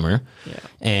their summer. Yeah.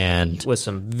 And With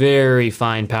some very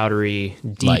fine, powdery,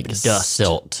 deep like dust.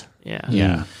 silt. Yeah.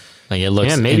 Yeah. Like it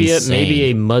looks maybe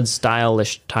insane. a mud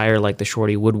stylish tire like the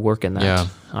Shorty would work in that. Yeah.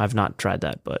 I've not tried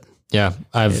that, but Yeah,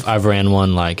 I've ran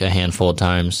one like a handful of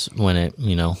times when it,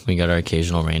 we got our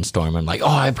occasional rainstorm. I'm like, oh,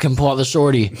 I can pull out the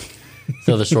Shorty,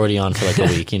 throw the Shorty on for like a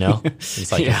week.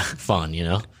 It's like fun,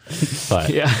 But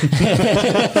yeah,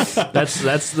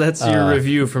 that's your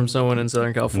review from someone in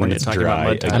Southern California it's talking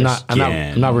about dry mud tires.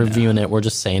 I'm not reviewing it. We're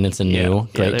just saying it's a new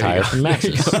there great you tire go. from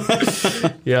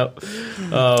Maxxis. Yep.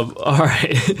 All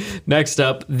right. Next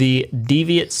up, the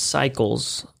Deviate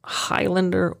Cycles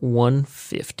Highlander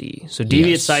 150. So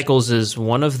Deviate Cycles is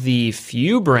one of the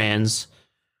few brands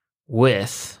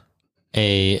with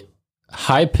A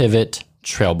high pivot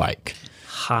trail bike.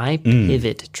 high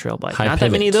pivot trail bike. High Not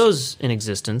that many of pivot. those in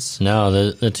existence. No,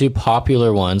 the two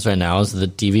popular ones right now is the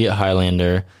Deviate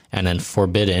Highlander, and then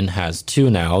Forbidden has two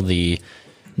now, the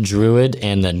Druid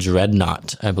and the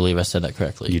Dreadnought. I believe I said that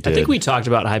correctly. You did. I think we talked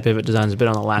about high pivot designs a bit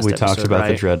on the last We episode. talked about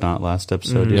right? the Dreadnought last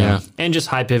episode. Yeah. And just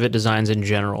high pivot designs in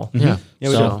general. Yeah.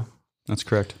 So, That's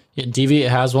correct. Yeah, Deviate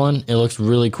has one. It looks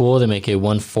really cool. They make a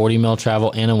 140 mil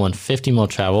travel and a 150 mil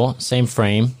travel. Same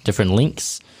frame, different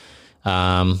links.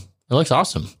 It looks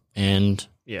awesome. And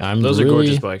yeah, those are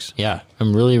gorgeous bikes. Yeah,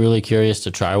 I'm really, really curious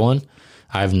to try one.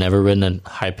 I've never ridden a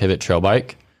high pivot trail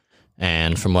bike.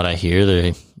 And from what I hear,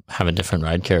 they have a different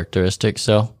ride characteristic.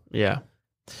 So Yeah.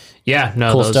 Yeah,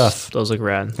 no, Cool those, stuff. Those look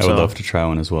rad. I would love to try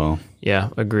one as well. Yeah,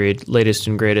 agreed. Latest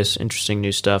and greatest, interesting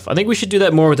new stuff. I think we should do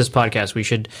that more with this podcast. We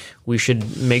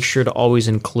should make sure to always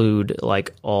include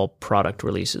like all product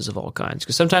releases of all kinds,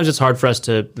 because sometimes it's hard for us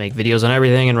to make videos on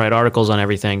everything and write articles on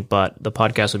everything. But the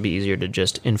podcast would be easier to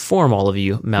just inform all of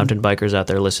you mountain bikers out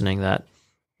there listening that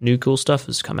new cool stuff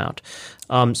has come out.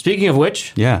 Speaking of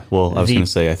which, Yeah. Well, I was The going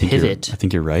to say, I Pivot.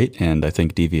 think you're right, and I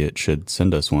think Deviate should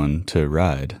send us one to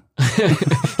ride.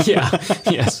 yeah,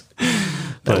 yes.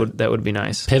 That would be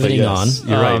nice. Pivoting yes, on.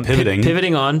 you're right. Pivoting.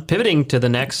 Pivoting to the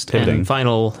next and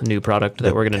final new product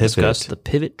that we're going to discuss, the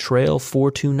Pivot Trail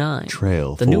 429.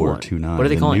 The new 429. one. What are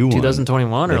they calling it?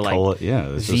 2021 or They like call it, yeah,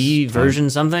 it's V just version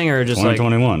something or just like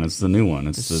 2021. It's the new one.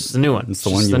 It's the new one. It's the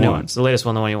Just one you the new want. one. It's the latest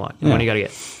one, the one you want. The one you got to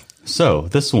get. So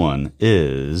this one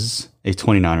is a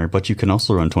 29er, but you can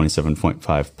also run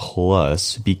 27.5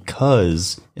 plus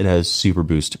because it has Super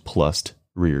Boost plus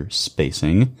rear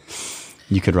spacing.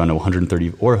 You could run a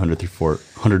 130 or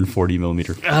 140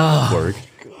 millimeter fork.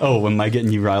 Oh, am I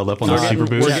getting you riled up on the Super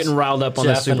Boost? We're getting riled up on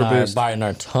the Jeff Super and I Boost. are biting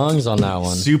our tongues on that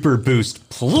one. Super Boost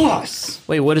Plus.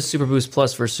 Wait, what is Super Boost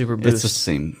Plus versus Super Boost? It's the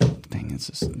same thing. It's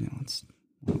just, it's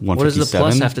 157. What does the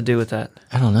plus have to do with that?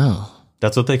 I don't know.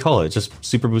 That's what they call it. Just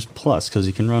Super Boost Plus because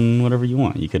you can run whatever you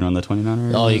want. You can run the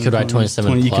 29er. Oh, you could ride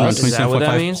 27 You can run plus? Is that what that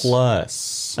 27.5 means?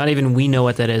 plus. Not even we know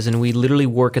what that is, and we literally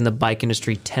work in the bike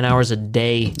industry 10 hours a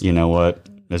day. You know what?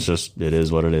 It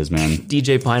is what it is, man.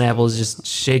 DJ Pineapple is just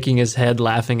shaking his head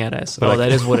laughing at us.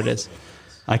 That is what it is.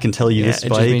 I can tell you Yeah, this it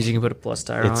bike. just means you can put a plus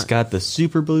tire on It's it. got the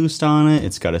Super Boost on it.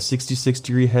 It's got a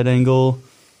 66-degree head angle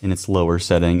in its lower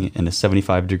setting and a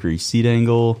 75-degree seat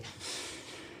angle.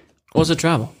 What's it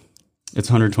travel? It's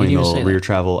 120 You didn't even mil say rear that.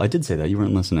 travel. I did say that. You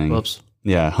weren't listening. Whoops.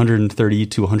 Yeah, 130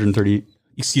 to 130.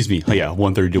 Excuse me. Oh, yeah,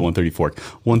 130 to 130 fork.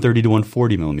 130 to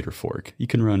 140 millimeter fork. You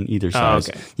can run either size.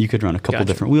 okay. You could run a couple Gotcha.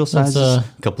 different wheel sizes, a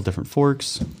couple different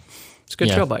forks. It's a good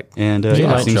Yeah. trail bike. And Yeah,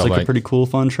 yeah, light it seems trail like a bike. pretty cool,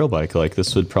 fun trail bike. Like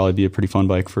this would probably be a pretty fun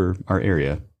bike for our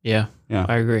area. Yeah, Yeah.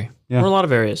 I agree. Yeah. For a lot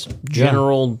of areas.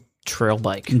 General trail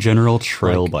bike. General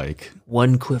trail bike.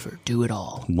 One quiver, do it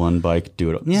all. One bike, do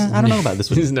it all. Yeah, I don't know about this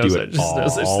one. There's no do such, it all. no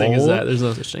such thing as that. There's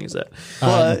no such thing as that.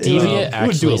 Deviant it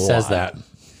would do actually a says lot. that.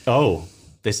 Oh,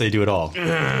 they say do it all.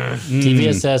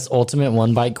 Deviant says Ultimate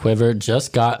One Bike Quiver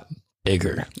just got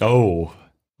bigger. Oh,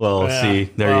 well, see,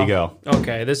 there you go.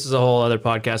 Okay, this is a whole other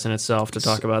podcast in itself to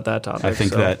talk about that topic. I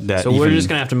think so, that So we're even- just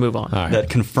gonna have to move on. All right. That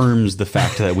confirms the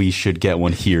fact that we should get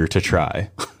one here to try.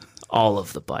 All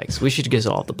of the bikes. We should get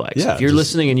all the bikes. Yeah, if you're just-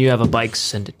 listening and you have a bike,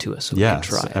 send it to us. So we Yeah, can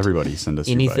try it. everybody send us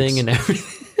your Anything bikes. and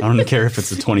everything. I don't care if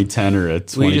it's a 2010 or a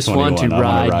 2021. We just want to I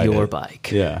wanna ride your it. bike.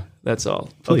 Yeah, That's all.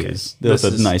 please. Okay. This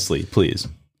is- Nicely, please.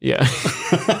 Yeah.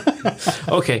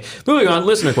 Okay. Moving on.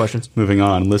 Listener questions. Moving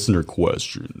on, listener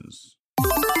questions.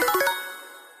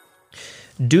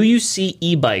 Do you see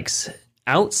e-bikes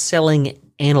outselling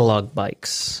analog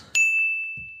bikes?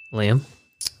 Liam?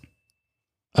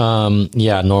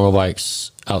 Yeah, normal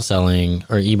bikes outselling,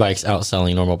 or e-bikes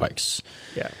outselling normal bikes.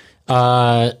 Yeah.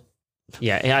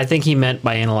 Yeah, I think he meant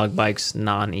by analog bikes,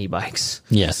 non-e-bikes.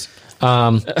 Yes.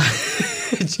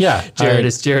 Yeah. Jared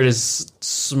is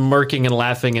smirking and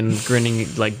laughing and grinning,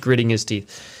 like gritting his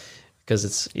teeth. Because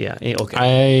it's,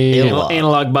 okay.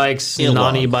 Analog bikes,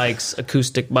 non-e-bikes,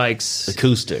 acoustic bikes.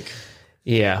 Acoustic.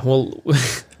 Yeah, well,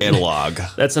 Analog.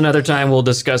 that's another time we'll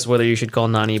discuss whether you should call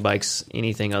non-e-bikes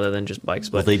anything other than just bikes.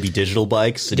 Will But they be digital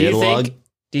bikes? do you think,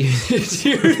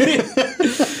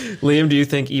 Liam, do you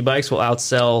think e-bikes will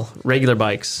outsell regular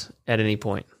bikes at any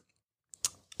point?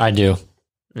 I do.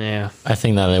 Yeah, I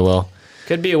think that they will.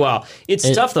 could be a while. It's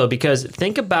tough though, because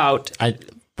think about,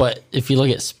 But if you look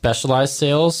at specialized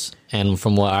sales, and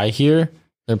from what I hear,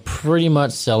 they're pretty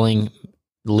much selling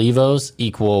Levos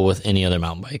equal with any other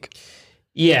mountain bike.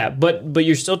 yeah, but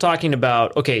you're still talking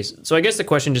about, okay, so I guess the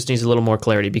question just needs a little more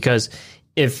clarity, because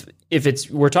if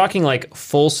we're talking like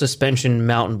full suspension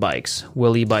mountain bikes,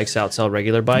 will e-bikes outsell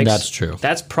regular bikes? That's true.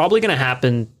 That's probably going to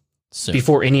happen Soon.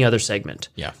 before any other segment.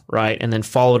 Yeah. Right? And then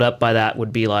followed up by that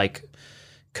would be like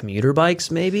commuter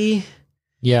bikes, maybe?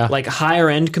 Yeah. Like higher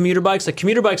end commuter bikes, like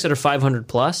commuter bikes that are 500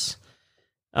 plus.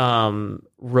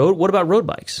 What about road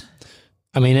bikes?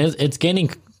 I mean, it's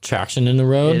gaining traction in the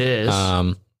road. It is. I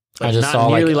Like, just not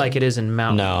saw nearly like it is in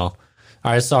mountain. No,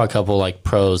 I just saw a couple like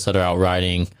pros that are out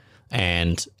riding,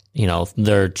 and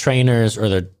their trainers or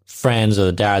their friends or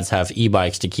the dads have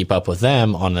e-bikes to keep up with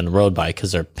them on the road bike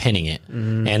because they're pinning it.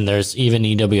 Mm-hmm. And there's even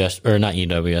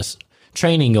not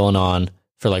training going on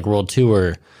for like World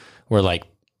Tour, where like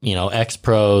ex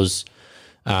pros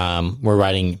were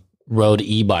riding road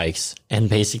e-bikes and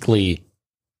basically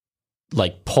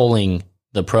like pulling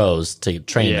the pros to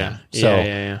train them. So,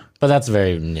 yeah. but that's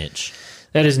very niche.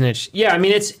 That is niche. Yeah, I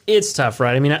mean it's tough,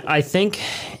 right? I mean, I think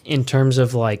in terms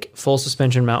of like full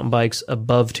suspension mountain bikes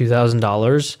above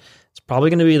 $2,000, it's probably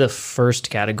going to be the first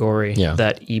category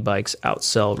that e-bikes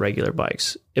outsell regular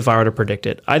bikes. If I were to predict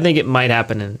it, I think it might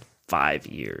happen in 5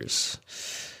 years.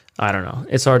 I don't know.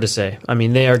 It's hard to say. I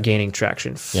mean, they are gaining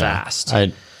traction fast.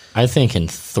 I think in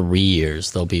 3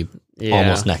 years they'll be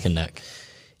almost neck and neck.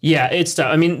 Yeah, it's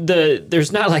tough. I mean,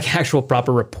 there's not like actual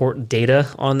proper report data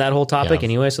on that whole topic Yeah.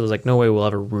 anyway, so there's like no way we'll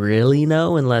ever really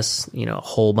know unless, a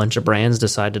whole bunch of brands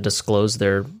decide to disclose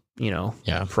their,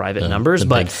 private numbers. The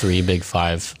But big 3, big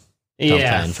 5 dump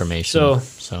that information.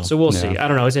 So we'll see. I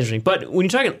don't know. It's interesting. But when you're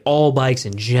talking all bikes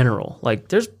in general, like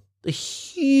there's a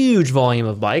huge volume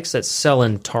of bikes that sell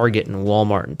in Target and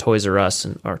Walmart and Toys R Us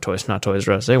not Toys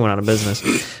R Us. They went out of business,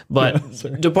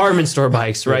 but department store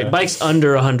bikes, right? Bikes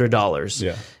under $100.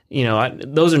 Yeah.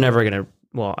 Those are never going to,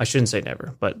 well, I shouldn't say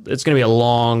never, but it's going to be a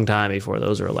long time before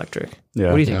those are electric. Yeah.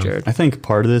 What do you think, Jared? I think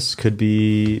part of this could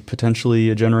be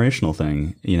potentially a generational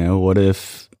thing. What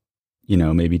if,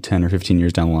 maybe 10 or 15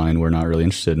 years down the line, we're not really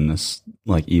interested in this,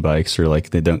 like e-bikes, or like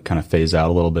they don't kind of phase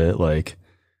out a little bit. Like,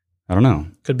 I don't know.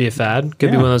 Could be a fad.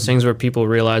 Could be one of those things where people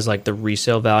realize like the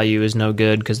resale value is no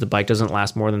good because the bike doesn't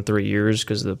last more than 3 years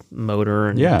because the motor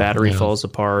and battery falls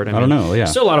apart. I don't know. Yeah.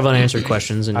 Still a lot of unanswered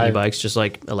questions in e-bikes, just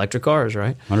like electric cars,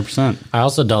 right? 100%. I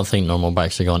also don't think normal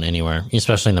bikes are going anywhere,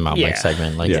 especially in the mountain bike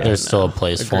segment. Like there's still a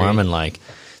place for them, and like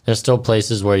there's still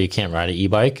places where you can't ride an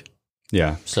e-bike.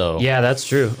 Yeah. So Yeah, that's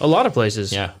true. A lot of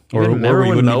places. Yeah. Remember we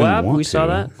when wouldn't even Moab, want we saw to.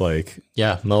 that? Like,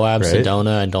 yeah, Moab, Right.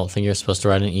 Sedona. I don't think you're supposed to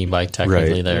ride an e-bike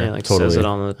technically Right. there. Yeah, like Totally. says it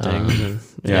on the things. And,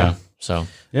 yeah. So I don't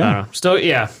yeah. know. Still,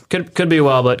 could be a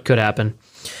while, but could happen.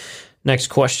 Next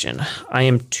question. I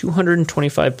am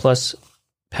 225 plus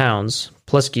pounds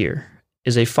plus gear.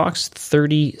 Is a Fox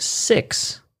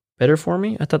 36 better for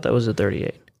me? I thought that was a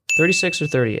 38. 36 or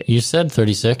 38? you said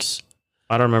 36.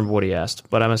 I don't remember what he asked,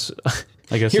 but I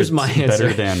guess Here's it's my answer.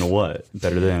 better than what?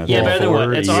 Better than a better than what?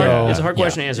 12-4? It's Yeah. it's a hard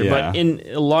question to answer. Yeah. But in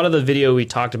a lot of the video, we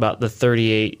talked about the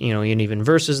 38, and even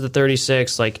versus the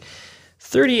 36. Like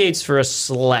 38's for a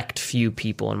select few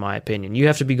people, in my opinion. You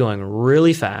have to be going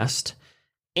really fast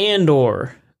and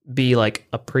or be like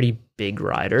a pretty big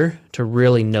rider to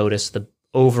really notice the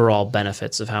overall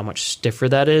benefits of how much stiffer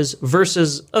that is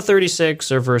versus a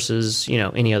 36 or versus,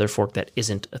 any other fork that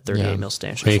isn't a 38 mil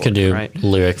stanchion Or you fork, could do right?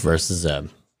 Lyric versus Zeb.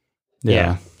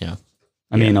 Yeah. Yeah.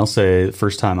 I mean, I'll say the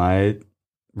first time I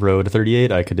rode a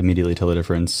 38, I could immediately tell the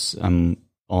difference. I'm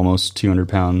almost 200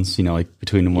 pounds, like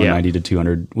between 190 to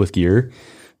 200 with gear.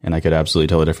 And I could absolutely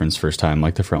tell the difference first time,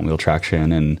 like the front wheel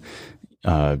traction and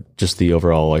just the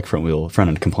overall like front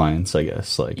end compliance, I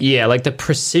guess. Like, Yeah, like the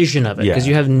precision of it, because Yeah,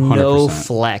 you have no 100%.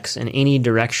 flex in any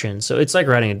direction. So it's like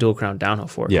riding a dual crown downhill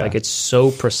fork. Yeah. Like it's so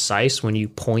precise when you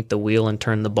point the wheel and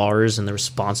turn the bars, and the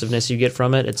responsiveness you get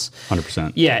from it. It's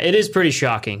 100%. yeah, it is pretty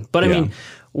shocking. But I Yeah. mean,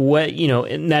 what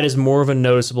and that is more of a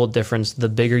noticeable difference the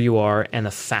bigger you are and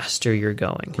the faster you're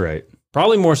going. Right.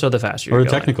 Probably more so the faster Or you're the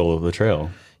going. technical of the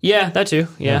trail. Yeah, that too.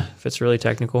 Yeah, if it's really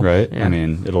technical. Right. Yeah. I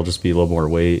mean, it'll just be a little more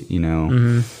weight,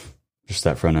 Just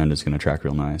that front end is going to track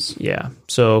real nice. Yeah.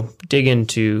 So dig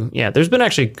into, there's been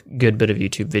actually a good bit of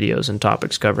YouTube videos and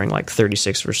topics covering like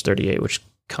 36 versus 38, which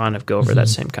kind of go over that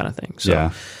same kind of thing. So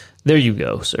Yeah. there you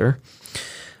go, sir.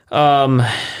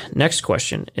 Next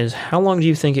question is, how long do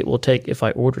you think it will take if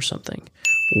I order something?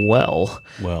 Well,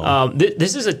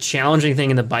 this is a challenging thing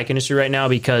in the bike industry right now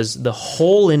because the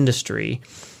whole industry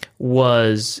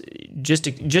was just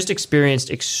experienced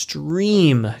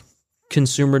extreme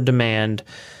consumer demand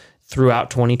throughout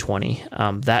 2020.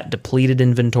 That depleted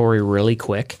inventory really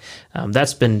quick.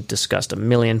 That's been discussed a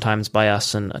million times by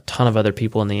us and a ton of other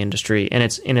people in the industry, and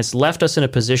it's left us in a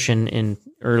position in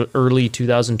early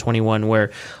 2021 where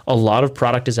a lot of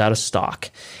product is out of stock.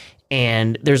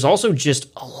 And there's also just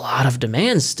a lot of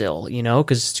demand still,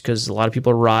 because a lot of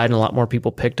people ride and a lot more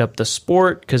people picked up the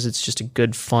sport because it's just a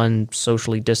good, fun,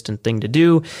 socially distant thing to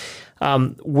do.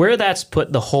 Where that's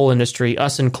put the whole industry,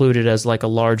 us included as like a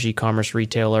large e-commerce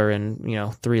retailer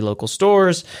and, 3 local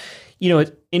stores,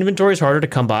 inventory is harder to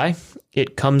come by.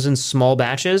 It comes in small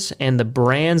batches, and the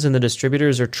brands and the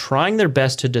distributors are trying their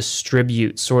best to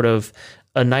distribute sort of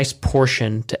a nice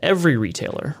portion to every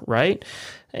retailer, right?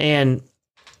 And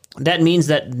that means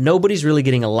that nobody's really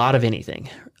getting a lot of anything.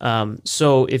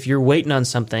 So if you're waiting on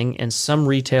something and some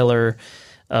retailer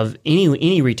of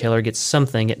any retailer gets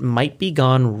something, it might be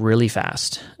gone really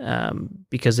fast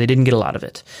because they didn't get a lot of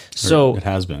it. So It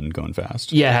has been going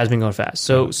fast. yeah, it has been going fast.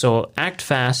 So act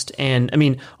fast. And I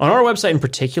mean, on our website in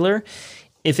particular,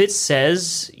 if it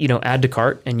says, add to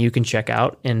cart and you can check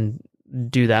out and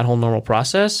do that whole normal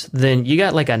process, then you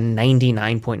got like a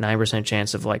 99.9%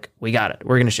 chance of like, we got it.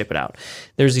 We're going to ship it out.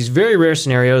 There's these very rare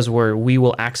scenarios where we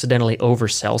will accidentally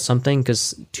oversell something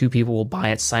because 2 people will buy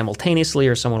it simultaneously,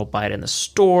 or someone will buy it in the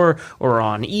store or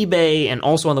on eBay and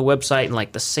also on the website in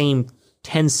like the same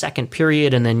 10-second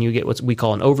period, and then you get what we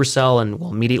call an oversell, and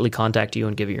we'll immediately contact you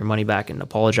and give you your money back and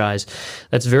apologize.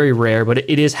 That's very rare, but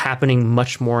it is happening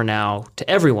much more now to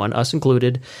everyone, us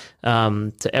included,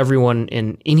 to everyone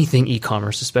in anything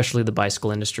e-commerce, especially the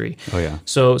bicycle industry. Oh yeah.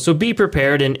 So be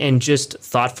prepared and just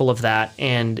thoughtful of that.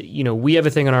 And we have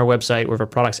a thing on our website where if a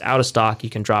product's out of stock,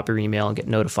 you can drop your email and get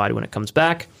notified when it comes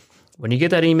back. When you get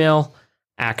that email,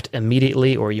 act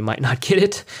immediately, or you might not get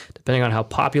it, depending on how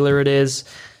popular it is.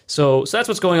 So that's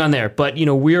what's going on there. But,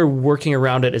 we're working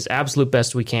around it as absolute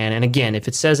best we can. And again, if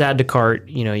it says add to cart,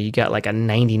 you got like a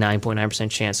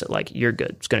 99.9% chance that like you're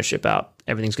good. It's going to ship out.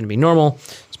 Everything's going to be normal.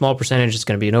 Small percentage is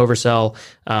going to be an oversell.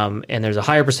 And there's a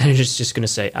higher percentage it's just going to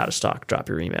say out of stock, drop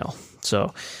your email.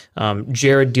 So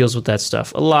Jared deals with that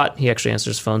stuff a lot. He actually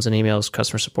answers phones and emails,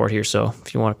 customer support here. So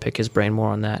if you want to pick his brain more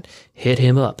on that, hit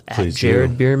him up at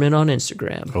Jared Bierman on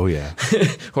Instagram. Oh yeah.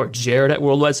 Or Jared at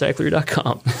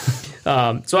worldwidecyclery.com. So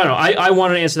I don't know. I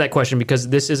wanted to answer that question because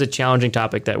this is a challenging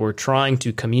topic that we're trying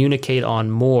to communicate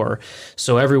on more.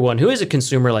 So everyone who is a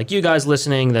consumer like you guys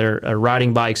listening that are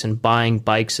riding bikes and buying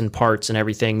bikes and parts and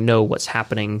everything know what's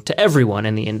happening to everyone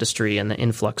in the industry and the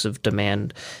influx of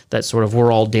demand that sort of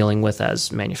we're all dealing with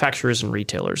as manufacturers and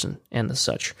retailers and the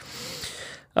such.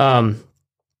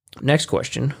 Next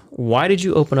question. Why did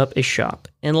you open up a shop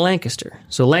in Lancaster?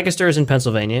 So Lancaster is in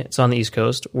Pennsylvania. It's on the East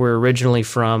Coast. We're originally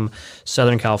from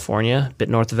Southern California, a bit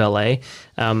north of LA.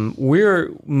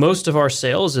 Most of our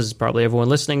sales, as probably everyone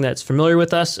listening that's familiar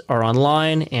with us, are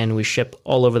online, and we ship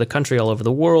all over the country, all over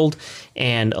the world.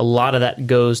 And a lot of that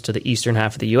goes to the eastern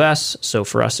half of the U.S. So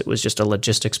for us, it was just a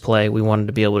logistics play. We wanted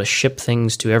to be able to ship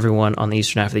things to everyone on the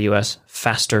eastern half of the U.S.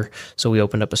 faster. So we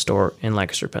opened up a store in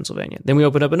Lancaster, Pennsylvania. Then we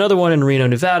opened up another one in Reno,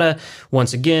 Nevada.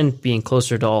 Once again, being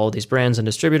closer to all these brands and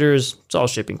distributors, it's all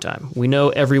shipping time. We know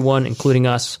everyone, including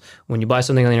us, when you buy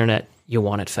something on the internet, you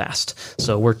want it fast.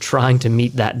 So we're trying to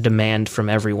meet that demand from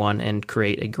everyone and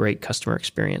create a great customer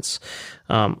experience.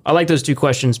 I like those two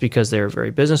questions because they're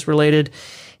very business related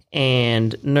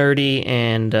and nerdy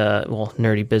and,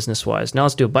 nerdy business-wise. Now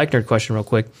let's do a bike nerd question real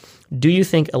quick. Do you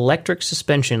think electric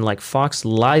suspension like Fox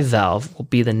Live Valve will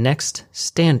be the next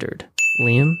standard?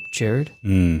 Liam, Jared,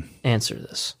 answer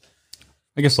this.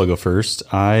 I guess I'll go first.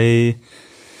 It's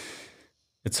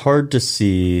hard to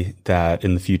see that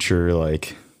in the future,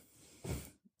 like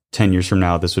 10 years from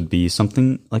now, this would be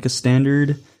something like a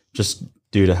standard, just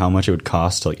due to how much it would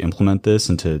cost to like implement this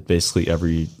into basically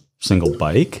every single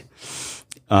bike.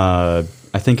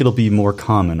 I think it'll be more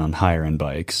common on higher end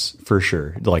bikes for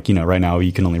sure. Like, right now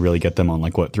you can only really get them on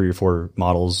like 3 or 4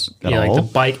 models at all. Like the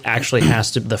bike actually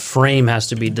the frame has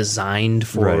to be designed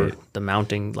for the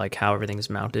mounting, like how everything's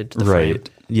mounted to the frame.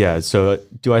 Yeah. So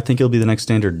do I think it'll be the next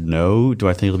standard? No. Do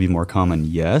I think it'll be more common?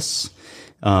 Yes.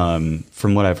 From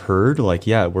what I've heard,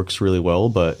 it works really well,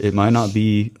 but it might not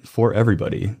be for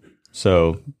everybody.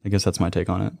 So I guess that's my take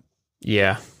on it.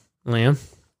 Yeah. Liam?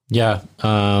 Yeah,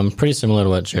 pretty similar to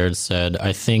what Jared said.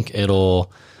 I think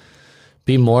it'll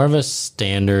be more of a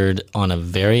standard on a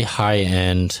very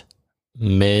high-end,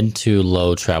 mid to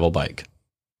low travel bike.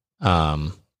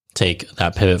 Take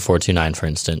that Pivot 429, for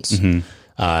instance.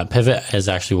 Mm-hmm. Pivot is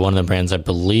actually one of the brands, I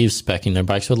believe, speccing their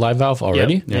bikes with Live Valve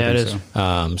already. Yep. Yeah, it is.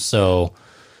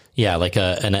 Like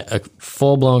a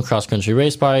full-blown cross-country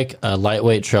race bike, a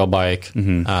lightweight trail bike,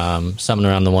 something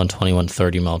around the 120,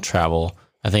 130 mile travel.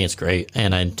 I think it's great,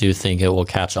 and I do think it will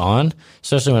catch on,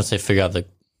 especially once they figure out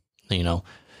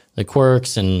the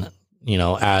quirks, and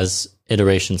as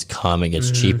iterations come, it gets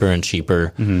cheaper and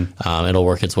cheaper. It'll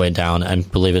work its way down. I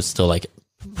believe it's still like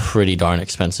pretty darn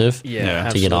expensive. To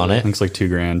get on it. I think it's like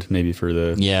 $2,000 maybe for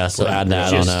the So add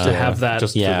that just on to have that for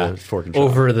the fork and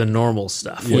over the normal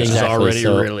stuff, which is already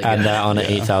really add good. that on an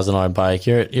 $8,000 bike.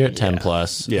 You're at 10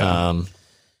 plus.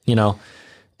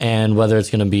 And whether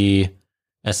it's going to be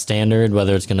a standard,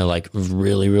 whether it's going to like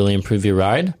really, really improve your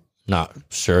ride, not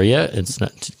sure yet. It's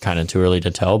kind of too early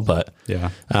to tell, but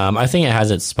I think it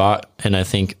has its spot, and I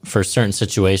think for certain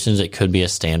situations it could be a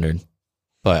standard,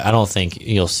 but I don't think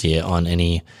you'll see it on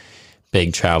any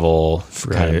big travel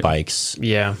kind of bikes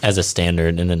as a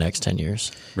standard in the next 10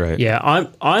 years. Right. Yeah,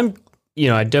 I'm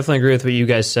I definitely agree with what you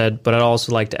guys said, but I'd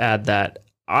also like to add that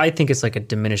I think it's like a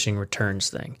diminishing returns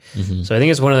thing. So I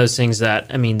think it's one of those things that,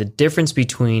 the difference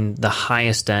between the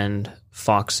highest end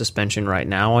Fox suspension right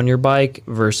now on your bike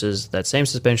versus that same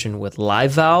suspension with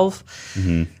Live Valve,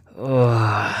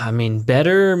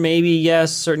 better, maybe,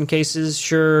 yes, certain cases,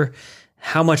 sure.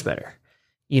 How much better?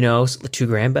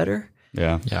 $2,000 better?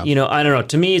 Yeah. I don't know.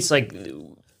 To me, it's like,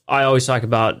 I always talk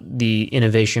about the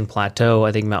innovation plateau.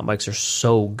 I think mountain bikes are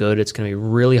so good. It's going to be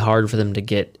really hard for them to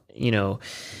get,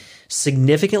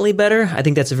 significantly better, I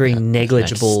think that's a very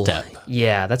negligible step.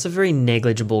 Yeah, that's a very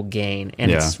negligible gain, and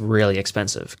it's really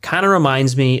expensive. Kind of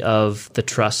reminds me of the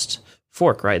Trust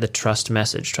fork, right? The Trust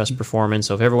message, Trust performance.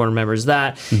 So if everyone remembers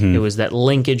that, it was that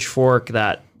linkage fork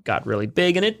that got really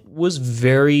big, and it was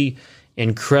very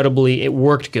incredibly, it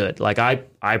worked good. Like I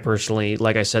personally,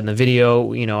 like I said in the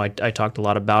video, you know, I talked a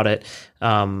lot about it.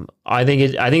 I think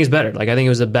it's better. Like I think it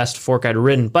was the best fork I'd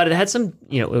ridden, but it had some,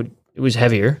 you know, it was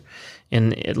heavier.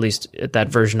 And at least at that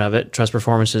version of it, Trust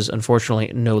Performance is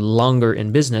unfortunately no longer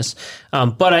in business.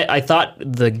 But I thought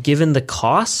given the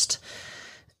cost,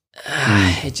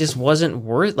 it just wasn't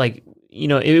worth, like, you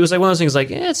know, it was like one of those things like,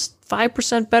 it's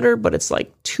 5% better, but it's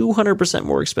like 200%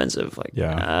 more expensive. Like,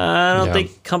 I don't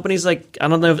think companies like, I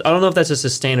don't know if that's a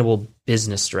sustainable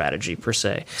business strategy per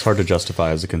se. It's hard to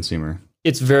justify as a consumer.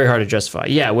 It's very hard to justify.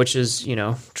 Yeah, which is, you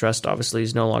know, Trust obviously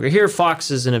is no longer here. Fox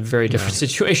is in a very different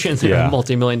situation. They're a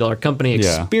multi-million-dollar company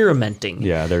experimenting.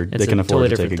 Yeah, they can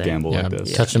afford to take a gamble like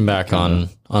this. Touching back on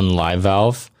Live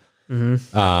Valve,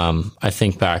 I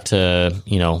think back to,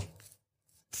 you know,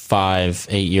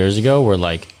 5-8 years ago where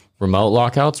like remote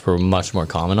lockouts were much more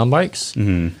common on bikes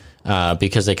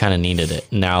because they kind of needed it.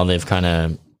 Now they've kind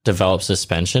of developed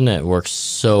suspension. It works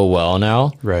so well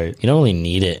now. Right. You don't really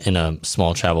need it in a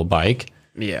small travel bike.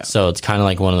 Yeah. So it's kind of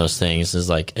like one of those things is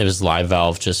like, it was Live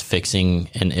Valve just fixing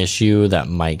an issue that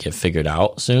might get figured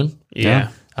out soon.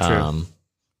 Yeah. True.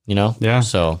 You know? Yeah.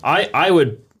 So I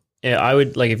would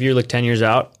like, if you look 10 years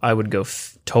out, I would go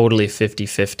totally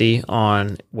 50-50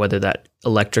 on whether that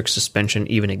electric suspension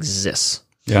even exists.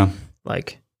 Yeah.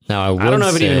 Like, now I don't know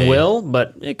if it even will,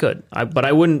 but it could. But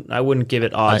I wouldn't give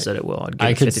it odds that it will. I'd give I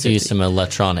it could 50-50. see some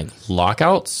electronic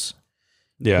lockouts.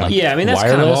 Yeah. Like, Yeah, I mean, that's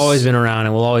kind of wireless, always been around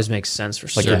and will always make sense for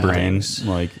Like your certain brain. things.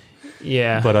 Like,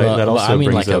 Yeah. but that also I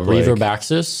mean, brings like a up reverb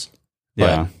axis,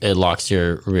 but it locks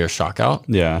your rear shock out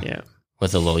yeah.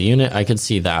 with a little unit. I could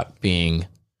see that being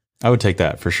I would take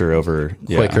that for sure over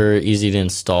quicker, easy to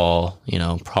install. You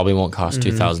know, probably won't cost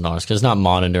 $2,000 because it's not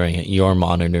monitoring it. You're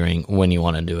monitoring when you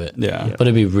want to do it. Yeah. But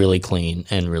it'd be really clean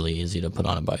and really easy to put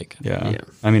on a bike. Yeah.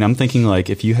 I mean, I'm thinking like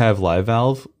if you have Live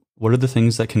Valve, what are the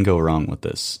things that can go wrong with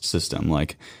this system?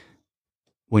 Like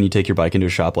when you take your bike into a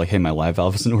shop, like, hey, my Live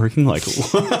Valve isn't working. Like,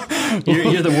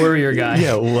 You're the worrier guy.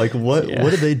 yeah, like what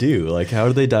do they do? Like, how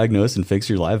do they diagnose and fix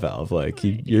your Live Valve? Like,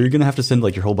 you're gonna have to send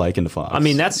like your whole bike into Fox. I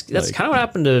mean, that's like, kind of what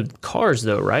happened to cars,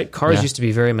 though, right? Cars used to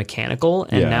be very mechanical,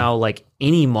 and now like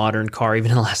any modern car,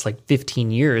 even in the last like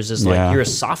 15 years, is like you're a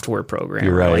software programmer.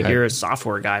 You're right. Like you're a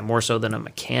software guy more so than a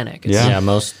mechanic. Yeah,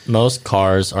 most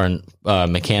cars are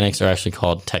mechanics are actually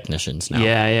called technicians now.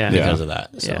 Yeah. Because of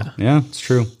that. So. yeah, it's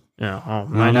true. Yeah,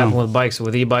 might happen with bikes,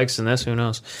 with e-bikes, and this. Who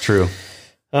knows? True.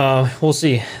 We'll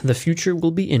see. The future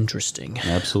will be interesting.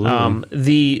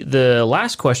 Absolutely. The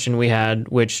last question we had,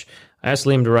 which I asked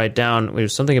Liam to write down,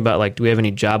 was something about like, do we have any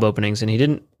job openings? And he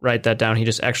didn't write that down. He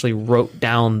just actually wrote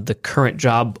down the current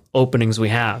job openings we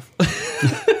have.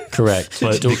 Correct.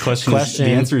 But the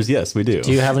answer is yes, we do.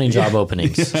 Do you have any job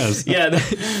openings? Yes. Yeah,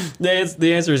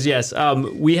 the answer is yes.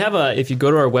 We have if you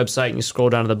go to our website and you scroll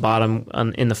down to the bottom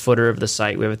in the footer of the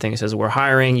site, we have a thing that says we're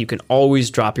hiring. You can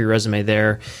always drop your resume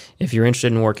there. If you're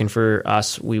interested in working for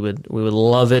us, we would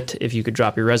love it if you could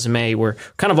drop your resume. We're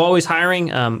kind of always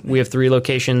hiring. We have 3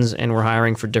 locations and we're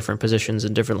hiring for different positions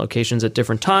in different locations at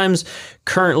different times.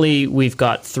 Currently, we've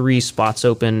got 3 spots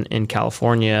open in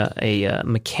California, a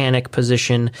mechanic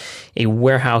position, a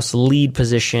warehouse lead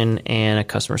position, and a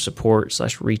customer support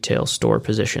 / retail store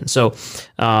position. So,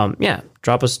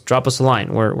 drop us a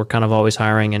line. We're kind of always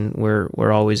hiring, and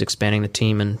we're always expanding the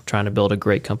team and trying to build a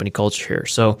great company culture here.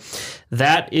 So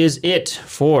that is it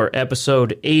for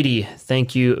episode 80.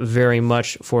 Thank you very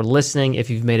much for listening.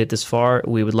 If you've made it this far,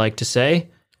 we would like to say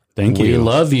thank you. We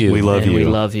love you. We love you. We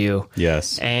love you.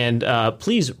 Yes. And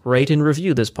please rate and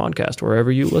review this podcast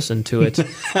wherever you listen to it.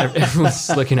 Everyone's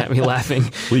looking at me laughing.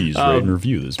 Please rate and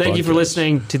review this Thank you for podcast.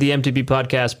 listening to the MTB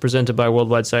podcast presented by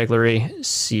Worldwide Cyclery.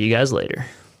 See you guys later.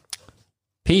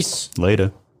 Peace.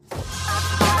 Later.